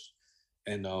worth,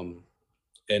 and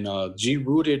G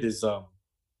Rooted is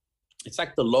it's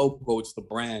like the logo, it's the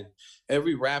brand.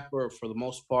 Every rapper, for the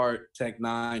most part,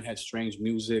 Tech-9 had Strange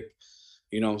Music.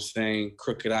 You know what I'm saying?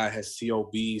 Crooked I has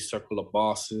COB, Circle of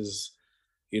Bosses.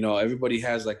 Everybody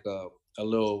has like a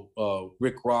little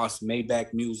Rick Ross,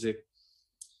 Maybach Music.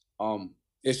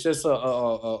 It's just a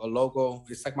logo.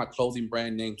 It's like my clothing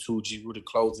brand name too, G Rooted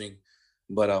Clothing.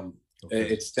 But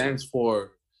it stands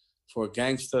for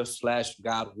gangster /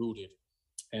 God rooted.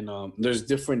 And there's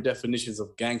different definitions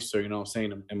of gangster, you know what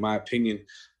I'm saying? In my opinion,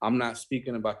 I'm not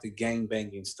speaking about the gang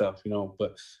banging stuff,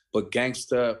 but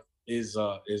gangster is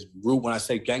root. When I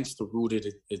say gangster rooted,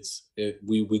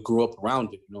 we grew up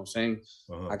around it, you know what I'm saying?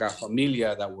 Uh-huh. I got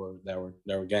familia that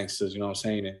were gangsters, you know what I'm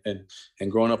saying?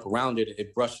 And growing up around it,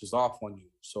 it brushes off on you.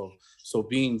 So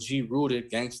being G rooted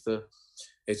gangster,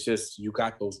 it's just you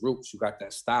got those roots, you got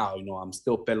that style. I'm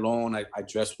still pelon. I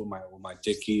dress with my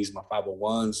Dickies, my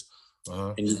 501s.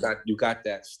 Uh-huh. And you got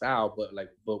that style, but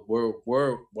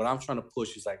we're what I'm trying to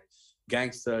push is like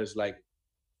gangsta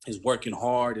is working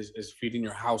hard, is feeding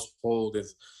your household,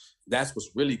 that's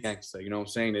what's really gangsta, you know what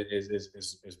I'm saying?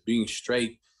 Is being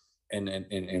straight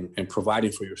and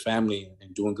providing for your family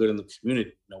and doing good in the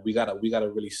community. We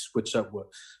gotta really switch up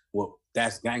what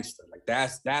that's gangsta. Like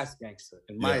that's gangsta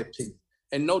in my opinion.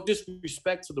 And no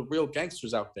disrespect to the real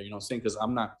gangsters out there, you know what I'm saying? Because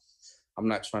I'm not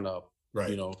trying to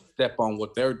step on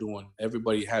what they're doing.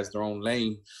 Everybody has their own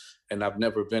lane, and I've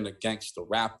never been a gangster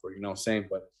rapper, you know what I'm saying?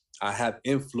 But I have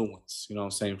influence, you know what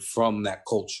I'm saying, from that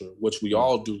culture, which we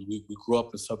all do. We grew up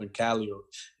in Southern Cali, or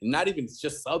not even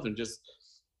just Southern, just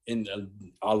in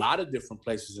a lot of different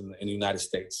places in the United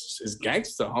States. It's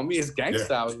gangsta, homie. It's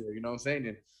gangsta out here, you know what I'm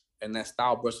saying? And that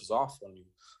style brushes off on you.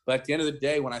 But at the end of the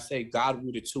day, when I say God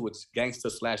rooted too, it's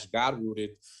gangsta / God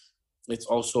rooted. It's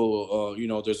also,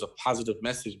 there's a positive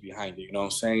message behind it, you know what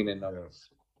I'm saying? And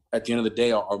at the end of the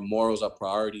day, our morals, our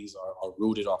priorities are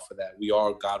rooted off of that. We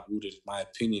are God rooted, in my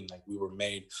opinion. Like we were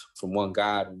made from one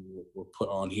God, and we're put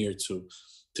on here to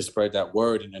spread that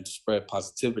word and to spread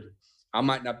positivity. I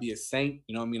might not be a saint,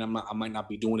 you know what I mean? I might not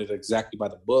be doing it exactly by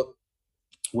the book,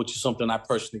 which is something I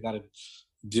personally got to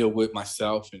deal with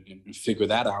myself and figure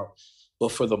that out.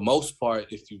 But for the most part,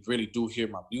 if you really do hear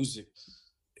my music,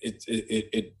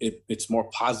 it's more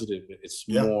positive. It's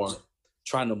more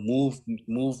trying to move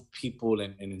people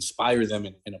and inspire them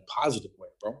in a positive way,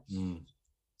 bro.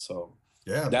 So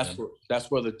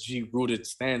that's where the G Rooted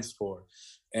stands for.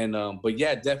 And but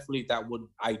yeah, definitely that would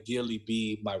ideally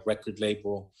be my record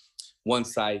label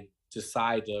once I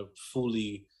decide to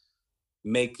fully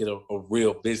make it a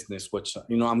real business, which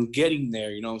I'm getting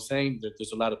there. You know what I'm saying?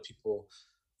 There's a lot of people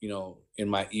in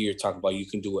my ear talking about you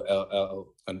can do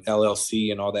an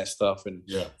LLC and all that stuff and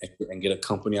get a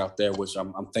company out there, which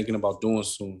I'm thinking about doing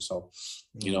soon. So,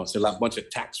 it's a bunch of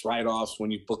tax write-offs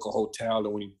when you book a hotel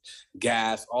and when you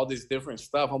gas, all this different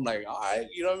stuff. I'm like, all right,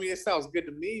 you know what I mean? It sounds good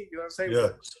to me. You know what I'm saying? Yeah,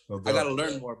 no doubt. I got to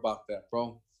learn more about that,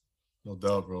 bro. No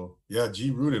doubt, bro. Yeah,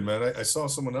 G Rooted, man. I saw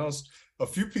someone else, a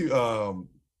few people,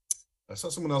 I saw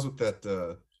someone else with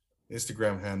that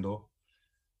Instagram handle.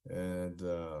 And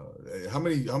how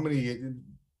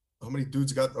many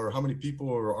dudes got, or how many people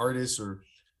or artists or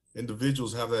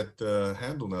individuals have that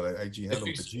handle now, that IG handle,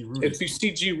 the G Rooted? If you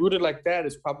see G Rooted like that,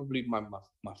 it's probably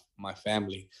my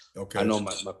family. Okay. I know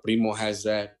my primo has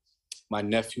that. my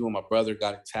nephew and my brother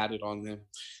got it tatted on them.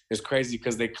 It's crazy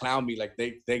because they clown me like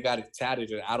they got it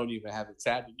tatted and I don't even have it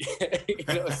tatted yet. You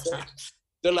know what I'm saying?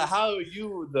 They're like, how are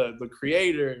you, the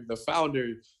creator, the founder,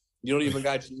 you don't even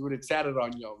got you it tatted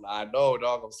on you? I'm like, I know,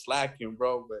 dog, I'm slacking,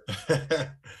 bro,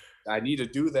 but I need to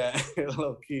do that,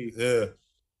 low key. Yeah,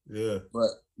 yeah.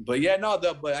 But yeah, no,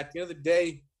 but at the end of the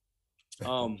day,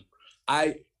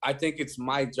 I think it's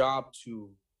my job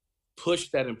to push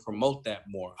that and promote that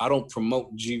more. I don't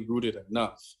promote G Rooted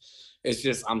enough. It's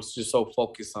just I'm just so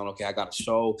focused on, okay, I got a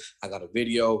show, I got a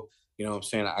video. You know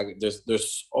what I'm saying?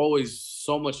 There's always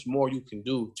so much more you can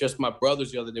do. Just my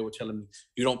brothers the other day were telling me,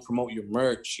 you don't promote your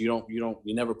merch. You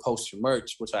never post your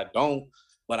merch, which I don't,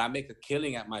 but I make a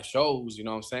killing at my shows, you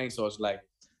know what I'm saying? So it's like,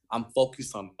 I'm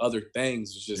focused on other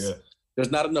things. It's just, there's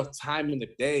not enough time in the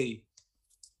day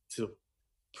to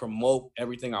promote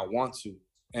everything I want to.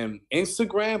 And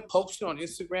Instagram, posting on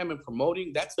Instagram and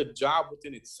promoting, that's a job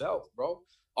within itself, bro.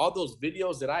 All those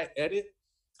videos that I edit,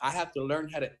 I have to learn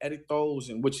how to edit those,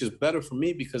 and which is better for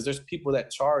me because there's people that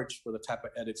charge for the type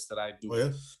of edits that I do. Oh,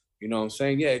 yeah? You know what I'm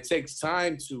saying? Yeah, it takes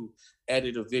time to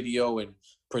edit a video and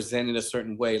present it a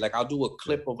certain way. Like I'll do a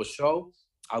clip of a show.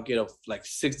 I'll get like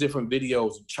 6 different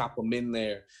videos, chop them in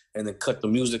there, and then cut the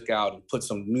music out and put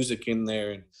some music in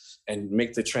there and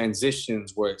make the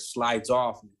transitions where it slides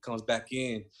off and comes back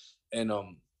in. And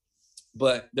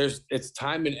but it's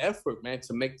time and effort, man,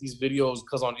 to make these videos,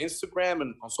 because on Instagram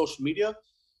and on social media,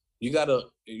 you gotta,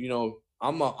 you know,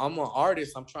 I'm an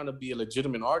artist. I'm trying to be a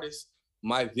legitimate artist.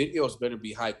 My videos better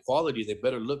be high quality. They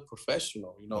better look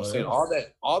professional. You know what I'm saying?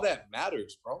 All that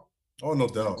matters, bro. Oh, no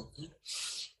doubt.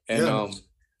 And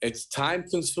it's time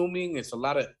consuming. It's a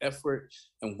lot of effort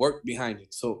and work behind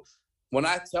it. So when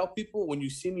I tell people, when you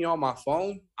see me on my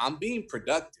phone, I'm being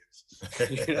productive.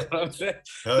 You know what I'm saying?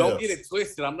 Don't get it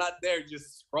twisted. I'm not there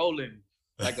just scrolling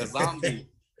like a zombie.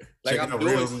 Like I'm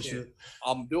doing shit.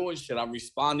 I'm doing shit. I'm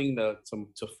responding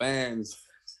to fans.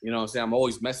 You know what I'm saying? I'm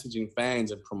always messaging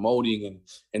fans and promoting,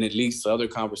 and it leads to other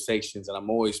conversations. And I'm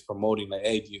always promoting, like,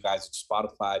 hey, do you guys use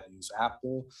Spotify? Do you use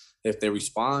Apple? If they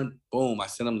respond, boom, I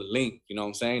send them the link. You know what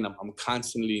I'm saying? I'm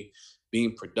constantly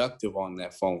being productive on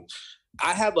that phone.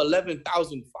 I have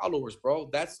 11,000 followers, bro.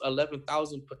 That's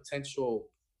 11,000 potential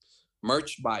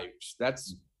merch buyers.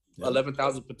 That's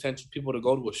 11,000 potential people to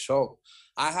go to a show.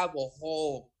 I have a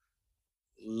whole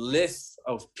list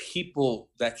of people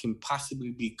that can possibly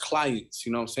be clients,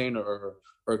 you know what I'm saying,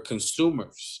 or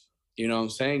consumers, you know what I'm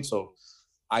saying? So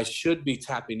I should be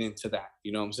tapping into that,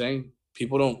 you know what I'm saying?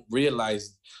 People don't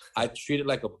realize I treat it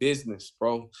like a business,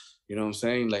 bro. You know what I'm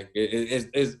saying? Like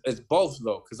it's both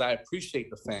though, because I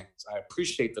appreciate the fans. I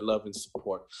appreciate the love and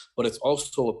support, but it's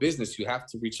also a business. You have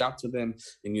to reach out to them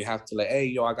and you have to like, hey,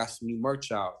 yo, I got some new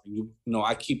merch out. And you know,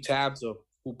 I keep tabs of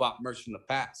who bought merch in the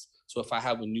past. So if I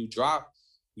have a new drop,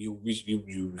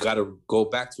 you got to go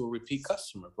back to a repeat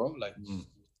customer, bro. Like,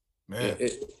 man,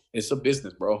 it's a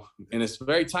business, bro, and it's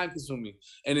very time consuming.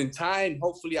 And in time,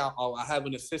 hopefully, I'll have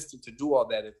an assistant to do all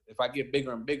that. If I get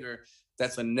bigger and bigger,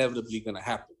 that's inevitably gonna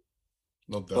happen.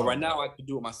 No doubt. But right now, I can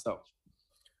do it myself.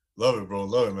 Love it, bro.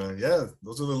 Love it, man. Yeah,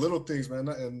 those are the little things, man.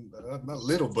 Not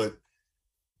little, but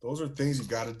those are things you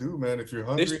got to do, man. If you're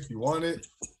hungry, if you want it,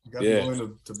 you got to be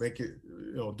willing to make it.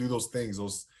 You know, do those things.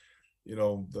 Those, you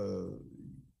know,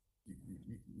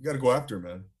 you got to go after it,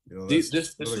 man. You know, this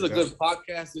is a good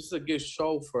podcast. This is a good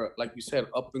show for, like you said,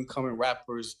 up and coming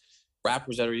rappers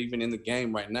that are even in the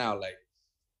game right now. Like,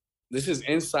 this is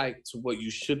insight to what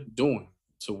you should be doing,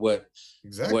 to what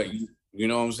you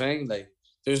know what I'm saying? Like,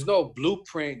 there's no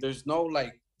blueprint. There's no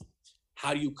like,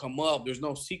 how do you come up? There's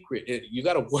no secret. You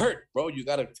got to work, bro. You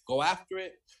got to go after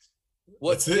it.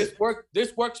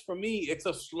 This works for me. It's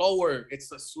a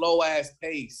slow ass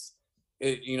pace.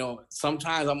 You know,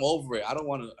 sometimes I'm over it. I don't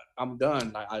want to. I'm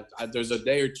done. There's a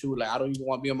day or two like I don't even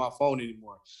want to be on my phone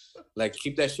anymore. Like,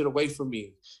 keep that shit away from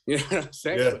me. You know what I'm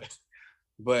saying? Yeah.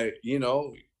 But you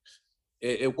know,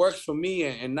 it works for me,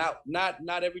 and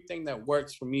not everything that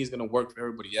works for me is gonna work for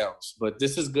everybody else. But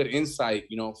this is good insight,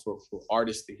 you know, for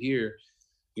artists to hear.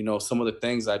 You know, some of the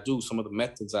things I do, some of the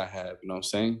methods I have. You know what I'm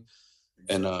saying?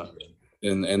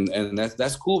 And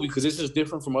that's cool because this is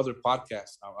different from other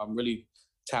podcasts. I'm really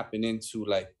tapping into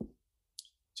like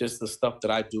just the stuff that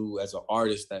I do as an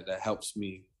artist that helps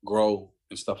me grow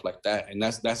and stuff like that. And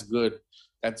that's good.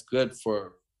 That's good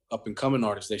for up and coming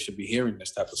artists. They should be hearing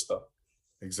this type of stuff.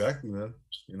 Exactly, man.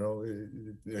 You know,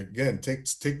 again,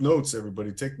 take notes,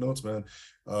 everybody. Take notes, man.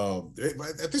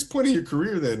 At this point in your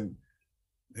career, then,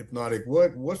 Hypnotic,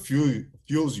 what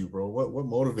fuels you, bro? What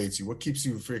motivates you? What keeps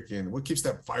you what keeps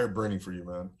that fire burning for you,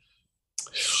 man?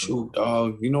 Shoot,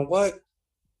 you know what?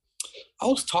 I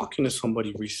was talking to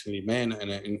somebody recently, man,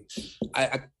 and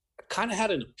I kind of had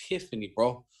an epiphany,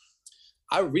 bro.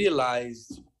 I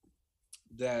realized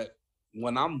that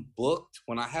when I'm booked,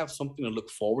 when I have something to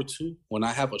look forward to, when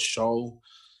I have a show,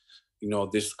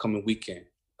 this coming weekend,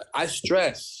 I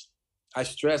stress. I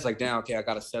stress like, damn, okay, I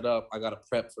gotta set up, I gotta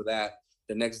prep for that.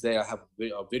 The next day I have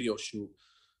a video shoot.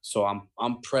 So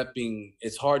I'm prepping.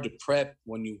 It's hard to prep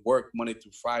when you work Monday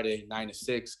through Friday, 9 to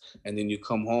 6, and then you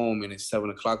come home and it's 7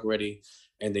 o'clock already,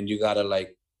 and then you gotta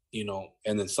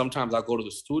and then sometimes I go to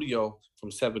the studio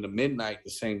from 7 to midnight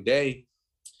the same day,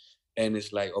 and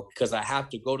it's like, because I have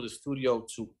to go to the studio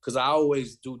because I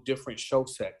always do different show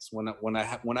sets when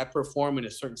I perform in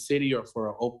a certain city or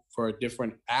for a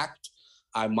different act,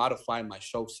 I modify my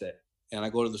show set. And I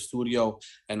go to the studio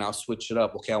and I'll switch it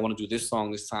up. Okay, I want to do this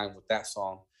song this time with that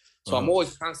song. So I'm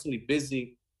always constantly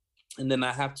busy. And then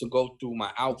I have to go through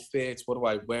my outfits. What do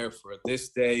I wear for this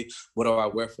day? What do I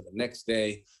wear for the next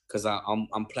day? Because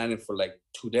I'm planning for like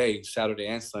 2 days, Saturday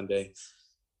and Sunday.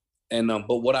 And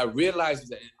but what I realized is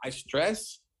that I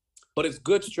stress, but it's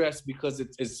good stress because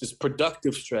it's just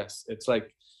productive stress. It's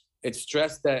like it's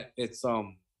stress that it's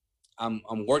I'm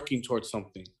working towards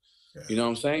something. Yeah. You know what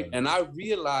I'm saying? And I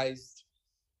realized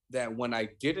that when I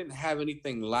didn't have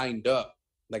anything lined up,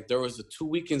 like there was 2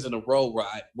 weekends in a row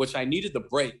which I needed the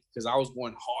break because I was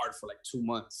going hard for like 2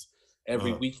 months.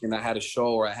 Every weekend I had a show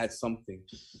or I had something.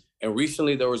 And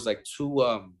recently there was like two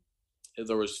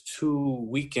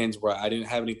weekends where I didn't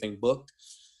have anything booked.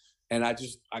 And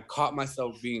I caught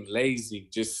myself being lazy,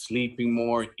 just sleeping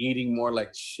more, eating more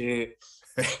like shit,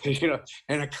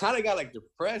 and I kind of got like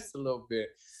depressed a little bit.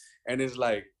 And it's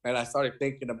like, and I started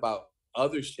thinking about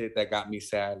other shit that got me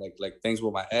sad, like things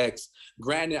with my ex.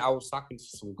 Granted, I was talking to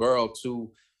some girl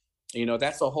too.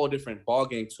 That's a whole different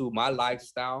ballgame too. My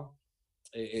lifestyle,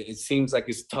 it seems like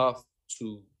it's tough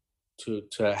to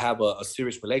have a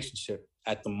serious relationship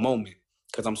at the moment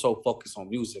because I'm so focused on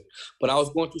music. But I was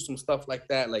going through some stuff like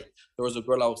that. Like there was a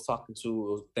girl I was talking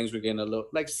to, things were getting a little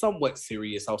like somewhat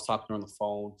serious. I was talking to her on the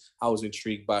phone. I was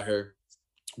intrigued by her.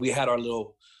 We had our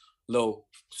little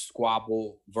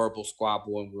verbal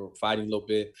squabble, and we were fighting a little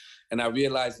bit. And I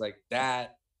realized like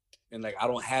that, and like I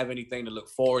don't have anything to look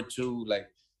forward to. Like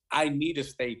I need to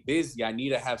stay busy. I need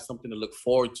to have something to look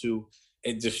forward to.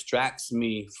 It distracts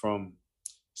me from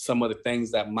some of the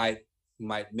things that might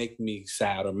make me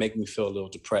sad or make me feel a little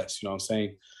depressed. You know what I'm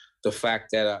saying? The fact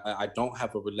that I don't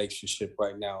have a relationship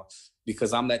right now,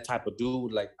 because I'm that type of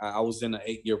dude. Like I was in an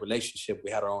 8-year relationship. We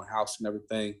had our own house and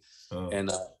everything. And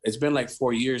it's been like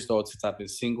 4 years though since I've been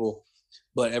single.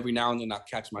 But every now and then I'll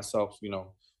catch myself,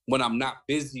 when I'm not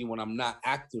busy, when I'm not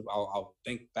active, I'll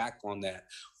think back on that,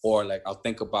 or like I'll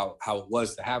think about how it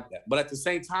was to have that. But at the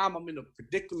same time, I'm in a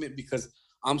predicament because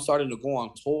I'm starting to go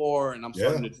on tour and I'm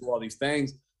starting to do all these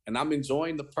things. And I'm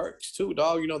enjoying the perks too,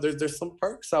 dog. There's some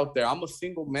perks out there. I'm a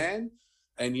single man,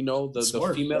 and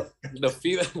the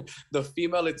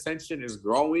female attention is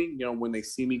growing. When they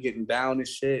see me getting down and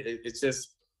shit,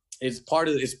 it's part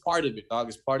of it, dog.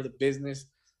 It's part of the business.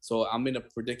 So I'm in a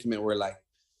predicament where like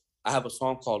I have a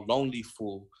song called "Lonely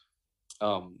Fool."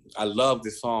 I love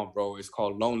this song, bro. It's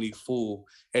called "Lonely Fool."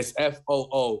 It's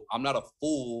FOO. I'm not a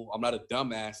fool. I'm not a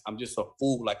dumbass. I'm just a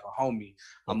fool, like a homie.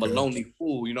 I'm a lonely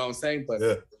fool. You know what I'm saying?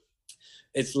 But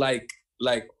it's like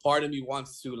part of me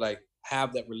wants to like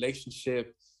have that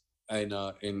relationship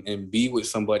and be with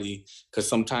somebody, because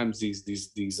sometimes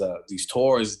these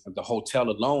tours at the hotel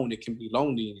alone, it can be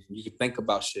lonely and you can think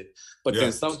about shit. But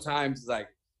then sometimes like,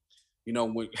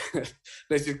 when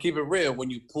let's just keep it real. When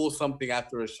you pull something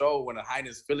after a show, when a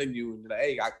highness feeling you, and you're like,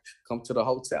 hey, I come to the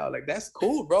hotel, like that's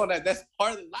cool, bro. That's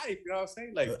part of the life. You know what I'm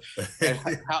saying? Like,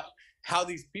 and how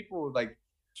these people like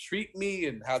treat me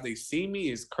and how they see me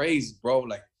is crazy, bro.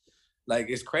 Like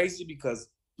it's crazy because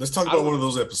let's talk about one of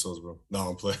those episodes, bro. No,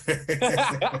 I'm playing.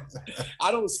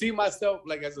 I don't see myself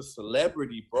like as a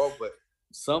celebrity, bro, but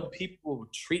some people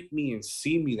treat me and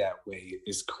see me that way.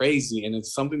 It's crazy, and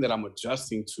it's something that I'm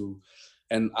adjusting to.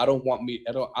 And I don't want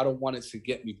it to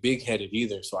get me big-headed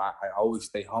either. So I always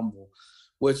stay humble,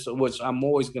 which I'm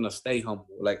always gonna stay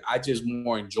humble. Like I just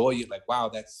more enjoy it. Like, wow,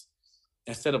 that's,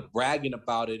 instead of bragging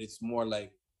about it, it's more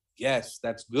like, yes,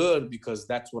 that's good because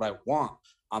that's what I want.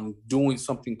 I'm doing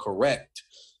something correct.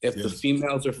 If the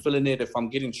females are feeling it, if I'm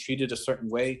getting treated a certain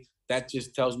way, that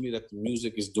just tells me that the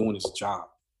music is doing its job.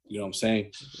 You know what I'm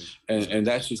saying? And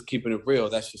that's just keeping it real.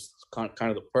 That's just kind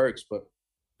of the perks. But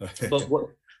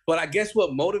I guess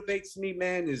what motivates me,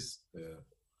 man, is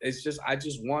it's just I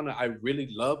really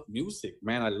love music,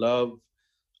 man. I love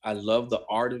the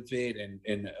art of it,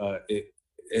 and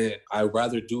I'd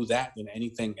rather do that than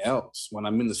anything else. When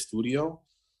I'm in the studio,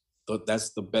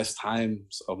 that's the best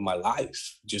times of my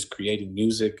life, just creating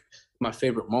music, my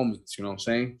favorite moments, you know what I'm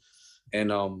saying?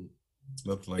 And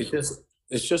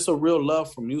it's just a real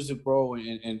love for music, bro.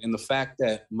 And the fact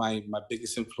that my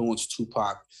biggest influence,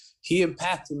 Tupac, he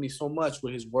impacted me so much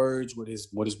with his words, with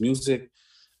his music.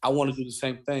 I want to do the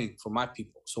same thing for my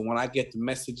people. So when I get the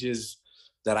messages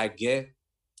that I get,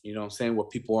 you know what I'm saying, where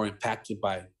people are impacted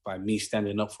by me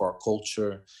standing up for our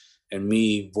culture and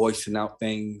me voicing out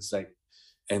things like,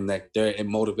 and like it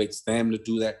motivates them to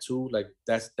do that too. Like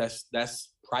that's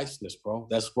priceless, bro.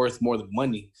 That's worth more than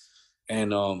money.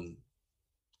 And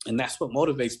that's what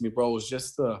motivates me, bro. Is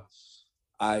just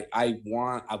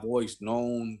I've always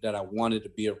known that I wanted to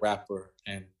be a rapper,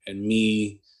 and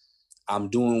I'm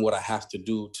doing what I have to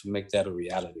do to make that a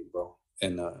reality, bro.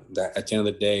 And that at the end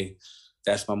of the day,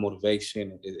 that's my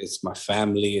motivation. It's my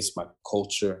family. It's my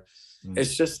culture.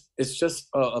 It's just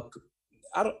I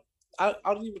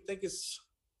don't even think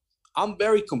I'm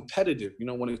very competitive, you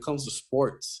know, when it comes to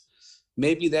sports.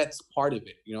 Maybe that's part of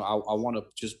it. You know, I want to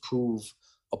just prove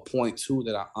a point too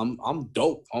that I'm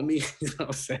dope, homie. You know what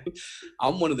I'm saying?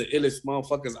 I'm one of the illest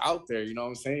motherfuckers out there, you know what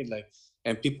I'm saying? Like,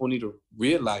 and people need to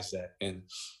realize that. And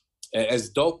as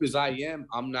dope as I am,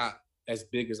 I'm not as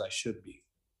big as I should be.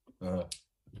 I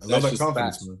love that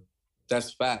confidence, man.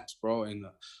 That's facts, bro. And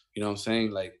you know what I'm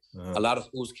saying? Like a lot of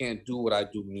fools can't do what I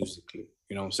do musically.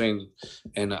 You know what I'm saying?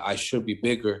 And I should be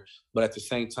bigger. But at the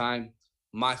same time,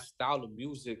 my style of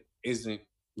music isn't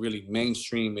really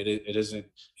mainstream. It isn't.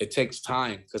 It takes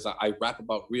time because I rap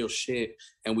about real shit.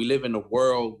 And we live in a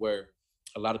world where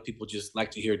a lot of people just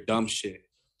like to hear dumb shit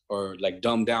or like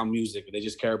dumbed down music. And they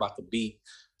just care about the beat.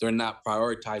 They're not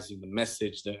prioritizing the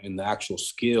message and the actual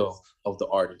skill of the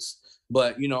artist.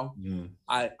 But, you know,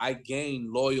 I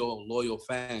gain loyal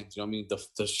fans. You know what I mean?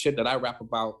 The shit that I rap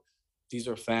about, these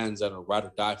are fans that are ride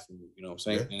or die for me. You know what I'm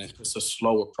saying? Yeah. And it's just a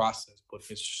slower process, but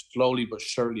it's slowly but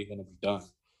surely going to be done.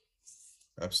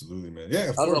 Absolutely, man. Yeah,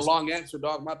 of that course. Was a long answer,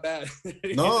 dog. My bad.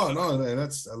 No, man,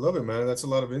 I love it, man. That's a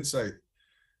lot of insight.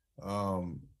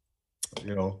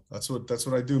 You know, that's what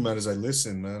I do, man, is I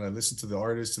listen, man. I listen to the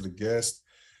artist, to the guest,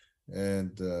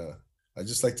 and I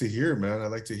just like to hear, man. I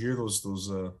like to hear those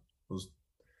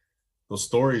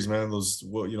stories, man.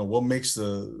 What makes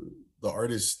the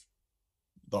artist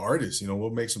the artist, you know,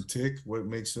 what makes him tick, what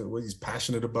he's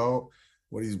passionate about,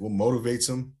 what motivates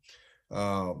him.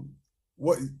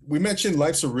 What we mentioned,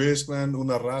 Life's a Risk, man.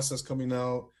 Una Raza's coming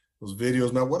out, those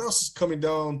videos, man. What else is coming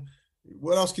down?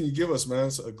 What else can you give us,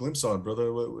 man? A glimpse on,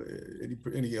 brother.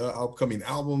 Any upcoming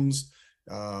albums,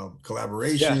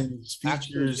 collaborations,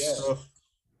 features, stuff?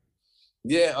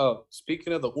 Yeah.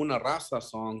 Speaking of the Una Raza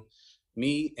song,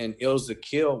 me and Ilza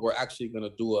Kill, we're actually gonna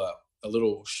do a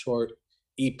little short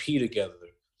EP together,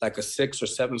 like a 6 or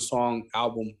 7 song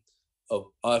album of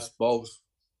us both.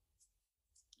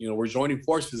 You know, we're joining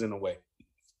forces in a way.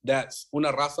 That's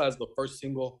Una Raza is the first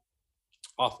single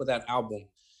off of that album.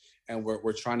 And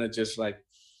we're trying to just like,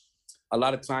 a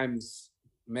lot of times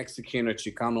Mexican or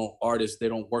Chicano artists, they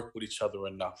don't work with each other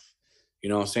enough. You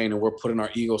know what I'm saying? And we're putting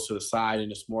our egos to the side,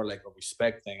 and it's more like a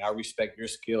respect thing. I respect your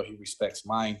skill. He respects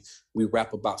mine. We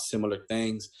rap about similar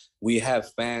things. We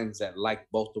have fans that like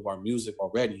both of our music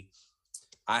already.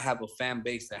 I have a fan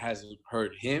base that hasn't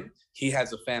heard him. He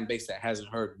has a fan base that hasn't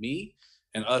heard me.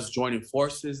 And us joining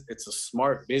forces, it's a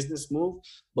smart business move,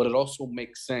 but it also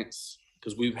makes sense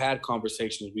because we've had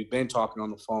conversations. We've been talking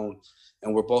on the phone,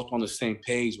 and we're both on the same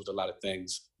page with a lot of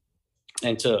things.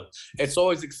 And it's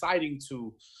always exciting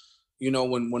to, you know,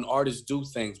 when artists do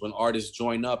things, when artists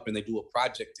join up and they do a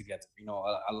project together. You know,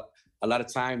 a lot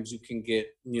of times you can get,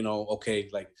 you know, okay,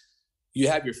 like you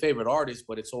have your favorite artist,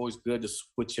 but it's always good to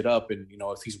switch it up. And, you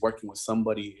know, if he's working with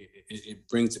somebody, it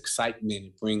brings excitement.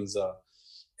 It brings,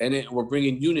 we're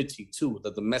bringing unity too.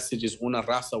 That the message is Una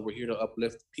Raza. We're here to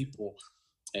uplift people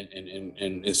and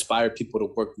inspire people to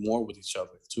work more with each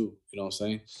other too. You know what I'm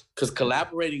saying? Because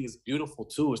collaborating is beautiful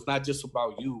too. It's not just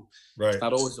about you. Right. It's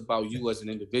not always about you as an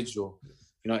individual.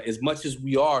 You know, as much as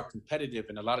we are competitive,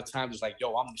 and a lot of times it's like,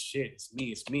 yo, I'm the shit.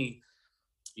 It's me.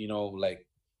 You know, like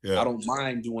I don't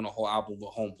mind doing a whole album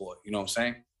with Homeboy. You know what I'm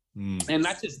saying? And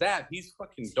not just that, he's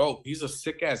fucking dope. He's a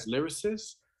sick ass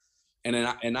lyricist. And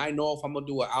I know if I'm gonna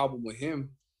do an album with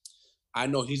him, I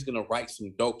know he's gonna write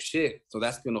some dope shit. So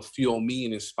that's gonna fuel me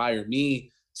and inspire me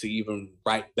to even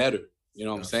write better. You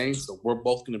know what I'm saying? So we're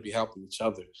both gonna be helping each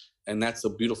other. And that's a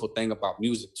beautiful thing about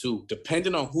music too.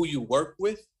 Depending on who you work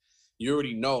with, you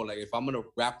already know, like if I'm gonna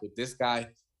rap with this guy,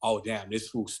 oh damn, this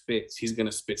fool spits. He's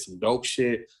gonna spit some dope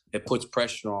shit. It puts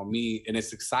pressure on me, and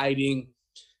it's exciting.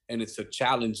 And it's a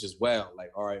challenge as well.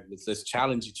 Like, all right, let's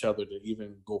challenge each other to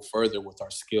even go further with our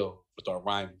skill, with our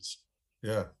rhymes.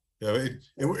 Yeah. Yeah,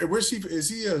 and where's he? Is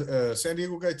he a San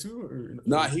Diego guy too?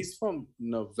 Nah, he's from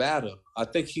Nevada. I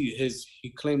think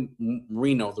he claimed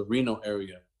Reno, the Reno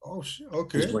area. Oh shit.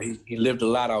 Okay. Where he lived a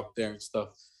lot out there and stuff.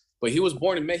 But he was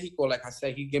born in Mexico. Like I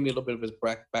said, he gave me a little bit of his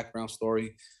background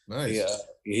story. Nice.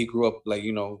 He grew up like,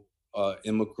 you know,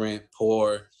 immigrant,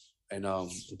 poor, and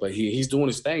but he's doing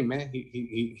his thing, man.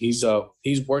 He's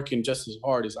working just as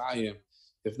hard as I am,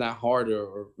 if not harder.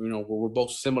 Or you know, we're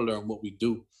both similar in what we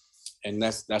do, and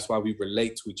that's why we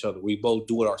relate to each other. We both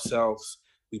do it ourselves.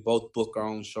 We both book our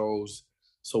own shows,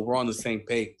 so we're on the same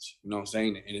page. You know what I'm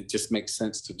saying? And it just makes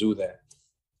sense to do that.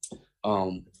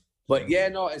 But yeah,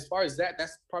 no, as far as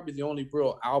that's probably the only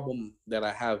real album that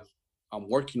I'm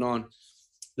working on.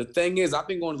 The thing is, I've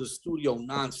been going to the studio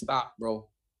nonstop, bro.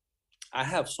 I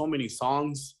have so many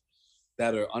songs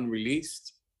that are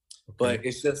unreleased, but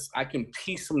it's just, I can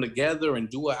piece them together and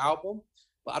do an album,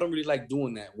 but I don't really like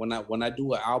doing that. When I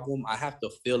do an album, I have to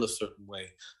feel a certain way.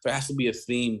 There has to be a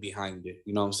theme behind it.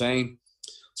 You know what I'm saying?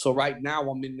 So right now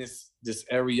I'm in this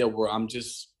area where I'm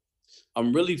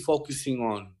really focusing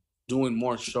on doing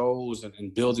more shows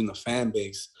and building a fan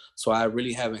base. So I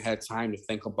really haven't had time to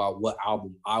think about what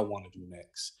album I want to do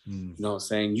next. You know what I'm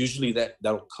saying? Usually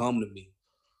that'll come to me.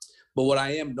 But what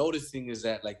I am noticing is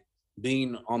that like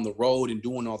being on the road and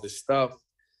doing all this stuff,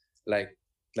 like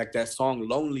that song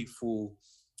Lonely Fool,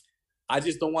 I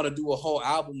just don't want to do a whole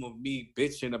album of me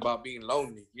bitching about being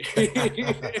lonely.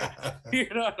 You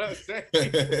know what I'm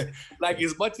saying? Like,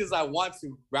 as much as I want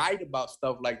to write about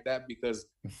stuff like that, because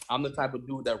I'm the type of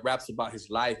dude that raps about his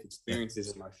life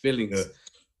experiences and my feelings,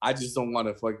 I just don't want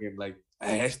to fucking like,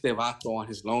 hey, este vato on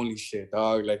his lonely shit,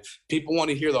 dog. Like, people want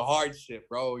to hear the hard shit,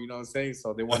 bro. You know what I'm saying?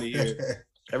 So they want to hear,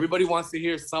 everybody wants to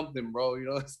hear something, bro. You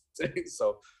know what I'm saying?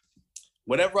 So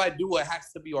whatever I do, it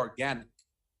has to be organic.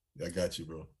 I got you,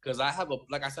 bro. Because I have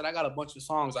like I said, I got a bunch of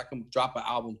songs. I can drop an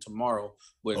album tomorrow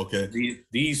with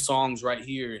these songs right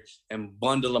here and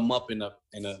bundle them up in a.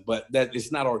 But that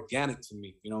it's not organic to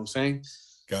me. You know what I'm saying?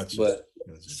 Gotcha. But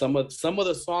some of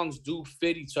the songs do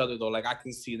fit each other though. Like I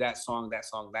can see that song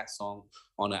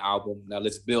on the album. Now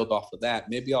let's build off of that.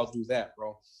 Maybe I'll do that,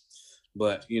 bro.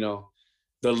 But you know,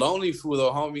 the Lonely Fool,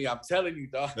 though, homie. I'm telling you,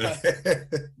 dog.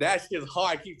 That shit's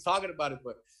hard. I keep talking about it,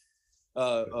 but.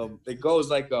 It goes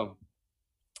like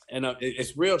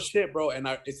it's real shit, bro, and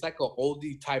it's like an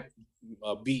oldie type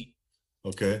beat.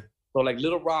 Okay. So like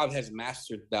Little Rob has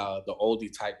mastered the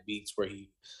oldie type beats where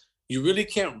you really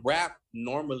can't rap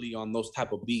normally on those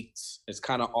type of beats. It's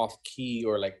kind of off key,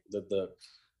 or like the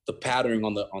pattern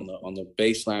on the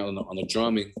bass line on the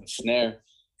drumming snare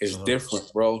is different,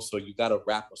 bro. So you gotta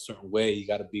rap a certain way. You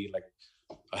gotta be like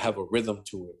have a rhythm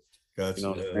to it. Gotcha. You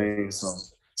know what I'm saying?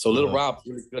 So Little Rob's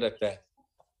really good at that.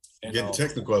 And, getting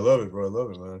technical, I love it, bro. I love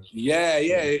it, man. Yeah,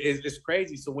 it's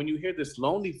crazy. So when you hear this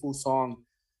Lonely Fool song,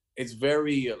 it's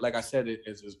very, like I said,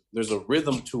 there's a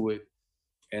rhythm to it.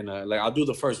 And like I'll do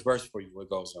the first verse for you. It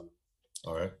goes,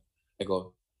 all right. It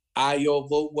goes, I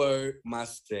overwork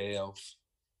myself.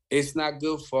 It's not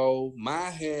good for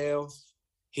my health.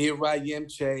 Here I am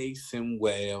chasing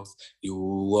wealth. You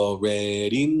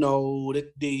already know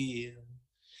the deal.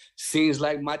 Seems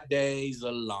like my days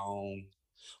are long.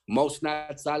 Most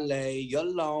nights I lay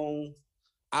alone.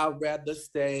 I'd rather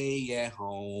stay at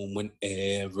home when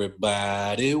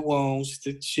everybody wants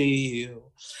to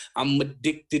chill. I'm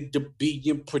addicted to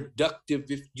being productive.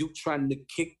 If you trying to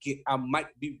kick it, I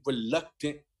might be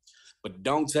reluctant. But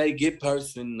don't take it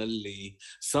personally.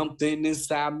 Something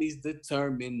inside me's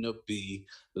determined to be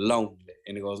lonely.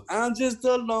 And it goes, I'm just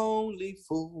a lonely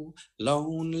fool,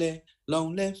 lonely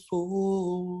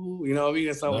fool. You know what I mean?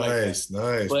 Or something like that.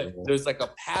 Nice. But bro. there's like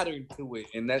a pattern to it.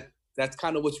 And that's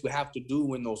kind of what you have to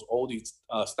do in those oldie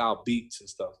style beats and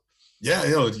stuff. Yeah,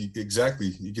 you know, exactly.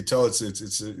 You can tell it's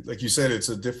like you said, it's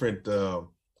a different,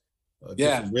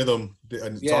 different rhythm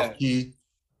and it's off key.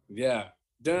 Yeah.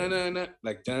 Da-na-na,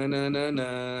 like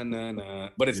da-na-na-na-na-na.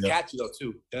 But it's catchy though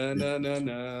too.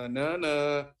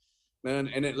 Da-na-na-na-na-na.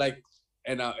 And it like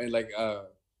and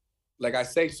like I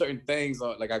say certain things,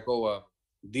 like I go,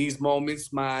 these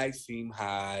moments might seem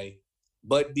high,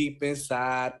 but deep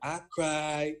inside I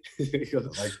cry.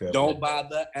 Like that, don't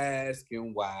bother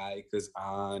asking why, because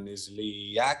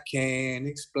honestly I can't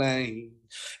explain.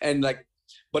 And like,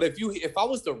 but if I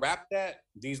was to rap that,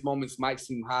 these moments might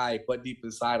seem high, but deep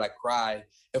inside I cry.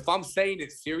 If I'm saying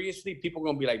it seriously, people are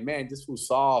gonna be like, man, this was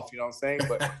soft, you know what I'm saying?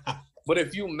 But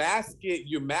if you mask it,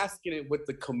 you're masking it with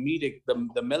the comedic,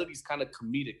 the melody's kind of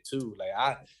comedic too.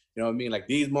 Like you know what I mean? Like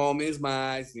these moments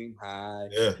might seem high,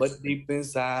 but deep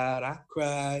inside I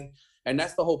cry. And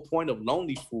that's the whole point of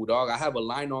Lonely Fool, dog. I have a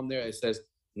line on there. It says,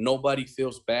 nobody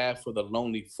feels bad for the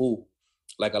lonely fool.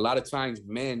 like a lot of times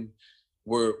men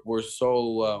we're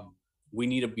so we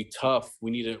need to be tough.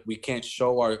 We can't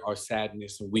show our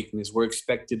sadness and weakness. We're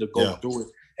expected to go through it.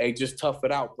 Hey, just tough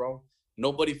it out, bro.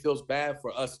 Nobody feels bad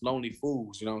for us lonely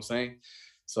fools, you know what I'm saying?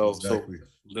 So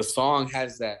the song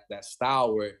has that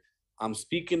style where I'm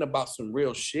speaking about some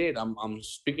real shit. I'm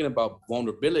speaking about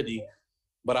vulnerability,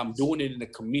 but I'm doing it in a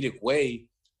comedic way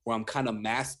where I'm kind of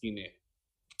masking it.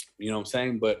 You know what I'm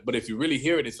saying? But if you really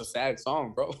hear it, it's a sad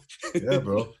song, bro. Yeah,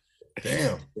 bro.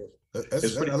 Damn.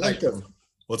 I like that.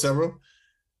 What's that, bro?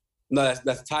 No,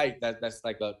 that's tight. That's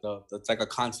like that's like a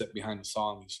concept behind the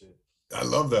song and shit. I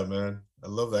love that, man. I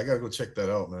love that. I gotta go check that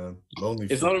out, man. Lonely.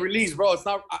 It's on release, bro. It's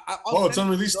not. It's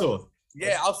unreleased still.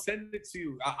 Yeah, I'll send it to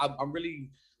you. I'm really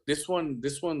this one.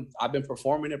 I've been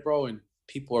performing it, bro, and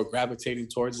people are gravitating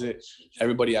towards it.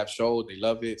 Everybody I've showed, they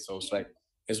love it. So it's like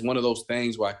it's one of those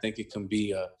things where I think it can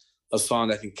be a song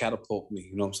that can catapult me.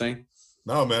 You know what I'm saying?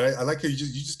 No, man. I like how you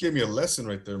just gave me a lesson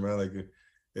right there, man. Like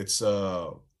it's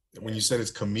when you said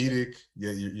it's comedic,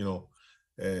 yeah, you know,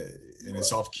 and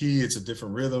it's off key. It's a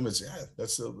different rhythm. It's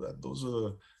those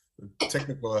are the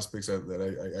technical aspects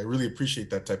that I really appreciate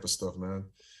that type of stuff, man.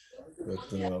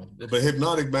 But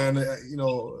Hypnotic, man, you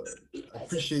know, I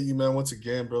appreciate you, man, once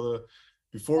again, brother.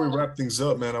 Before we wrap things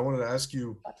up, man, I wanted to ask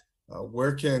you,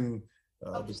 where can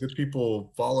the good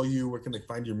people follow you? Where can they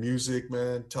find your music,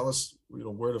 man? Tell us, you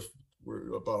know, where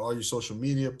about all your social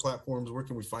media platforms. Where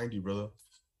can we find you, brother?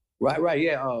 Right,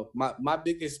 yeah. My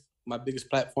biggest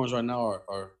platforms right now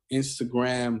are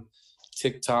Instagram,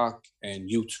 TikTok, and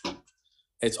YouTube.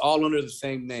 It's all under the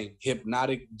same name,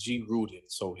 Hypnotic G Rooted.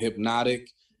 So Hypnotic,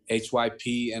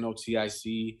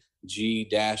 HYPNOTIC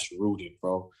G-Rooted,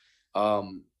 bro.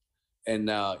 And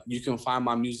you can find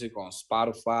my music on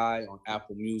Spotify, on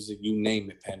Apple Music, you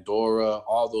name it, Pandora,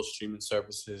 all those streaming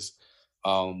services.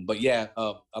 But yeah,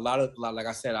 like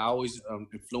I said, I always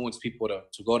influence people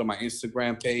to go to my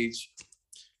Instagram page.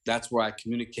 That's where I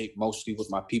communicate mostly with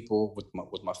my people,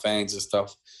 with my fans and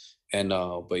stuff. And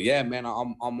but yeah, man,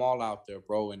 I'm all out there,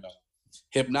 bro. And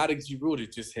Hypnotic G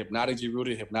Rooted, just Hypnotic G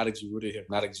Rooted, Hypnotic G Rooted,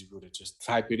 Hypnotic G Rooted. Just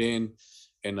type it in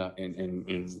and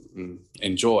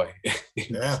enjoy.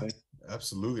 Yeah,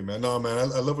 absolutely, man. No, man,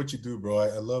 I love what you do, bro.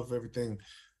 I love everything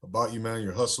about you, man.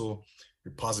 Your hustle,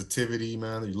 your positivity,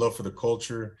 man, your love for the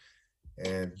culture.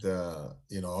 And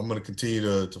you know, I'm gonna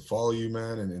continue to follow you,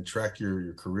 man, and track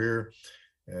your career.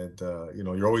 And you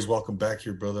know, you're always welcome back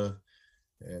here, brother.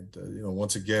 And you know,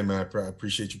 once again, man, I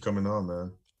appreciate you coming on,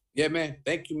 man. Yeah, man.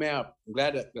 Thank you, man. I'm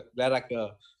glad I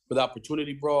could for the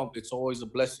opportunity, bro. It's always a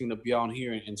blessing to be on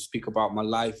here and speak about my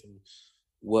life and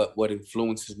what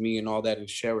influences me and all that, and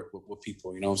share it with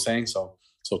people. You know what I'm saying? So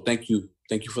thank you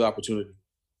for the opportunity.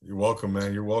 You're welcome,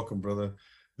 man. You're welcome, brother.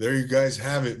 There you guys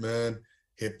have it, man.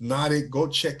 Hypnotic. Go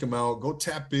check him out. Go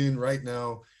tap in right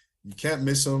now. You can't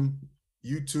miss him.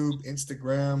 YouTube,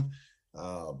 Instagram.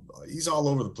 He's all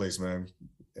over the place, man.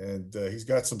 And he's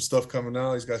got some stuff coming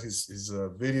out. He's got his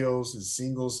videos, his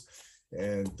singles,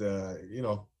 and you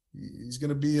know, he's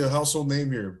gonna be a household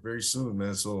name here very soon,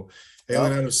 man. So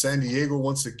hailing out of San Diego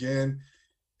once again,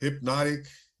 Hypnotic,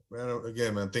 man.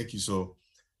 Again, man, thank you. So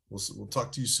we'll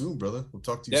talk to you soon, brother. We'll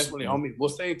talk to you definitely, soon, homie. We'll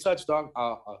stay in touch, dog.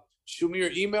 Shoot me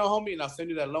your email, homie, and I'll send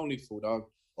you that lonely food, dog.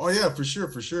 Oh yeah, for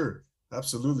sure.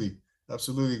 Absolutely.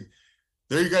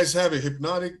 There you guys have it,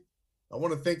 Hypnotic. I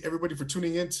want to thank everybody for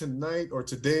tuning in tonight or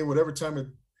today, whatever time of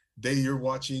day you're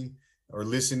watching or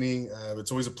listening.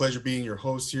 It's always a pleasure being your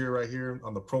host here, right here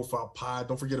on the Profile Pod.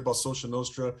 Don't forget about Social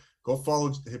Nostra. Go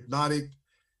follow Hypnotic.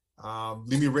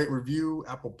 Leave me a rate, review,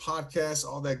 Apple Podcasts,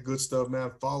 all that good stuff,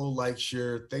 man. Follow, like,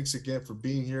 share. Thanks again for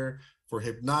being here. For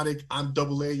Hypnotic, I'm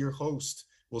Double A, your host.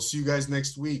 We'll see you guys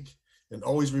next week. And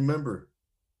always remember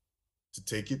to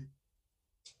take it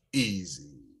easy.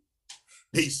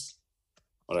 Peace.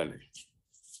 Órale.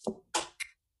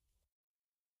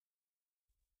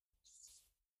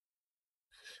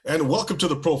 And welcome to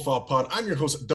the Profile Pod. I'm your host,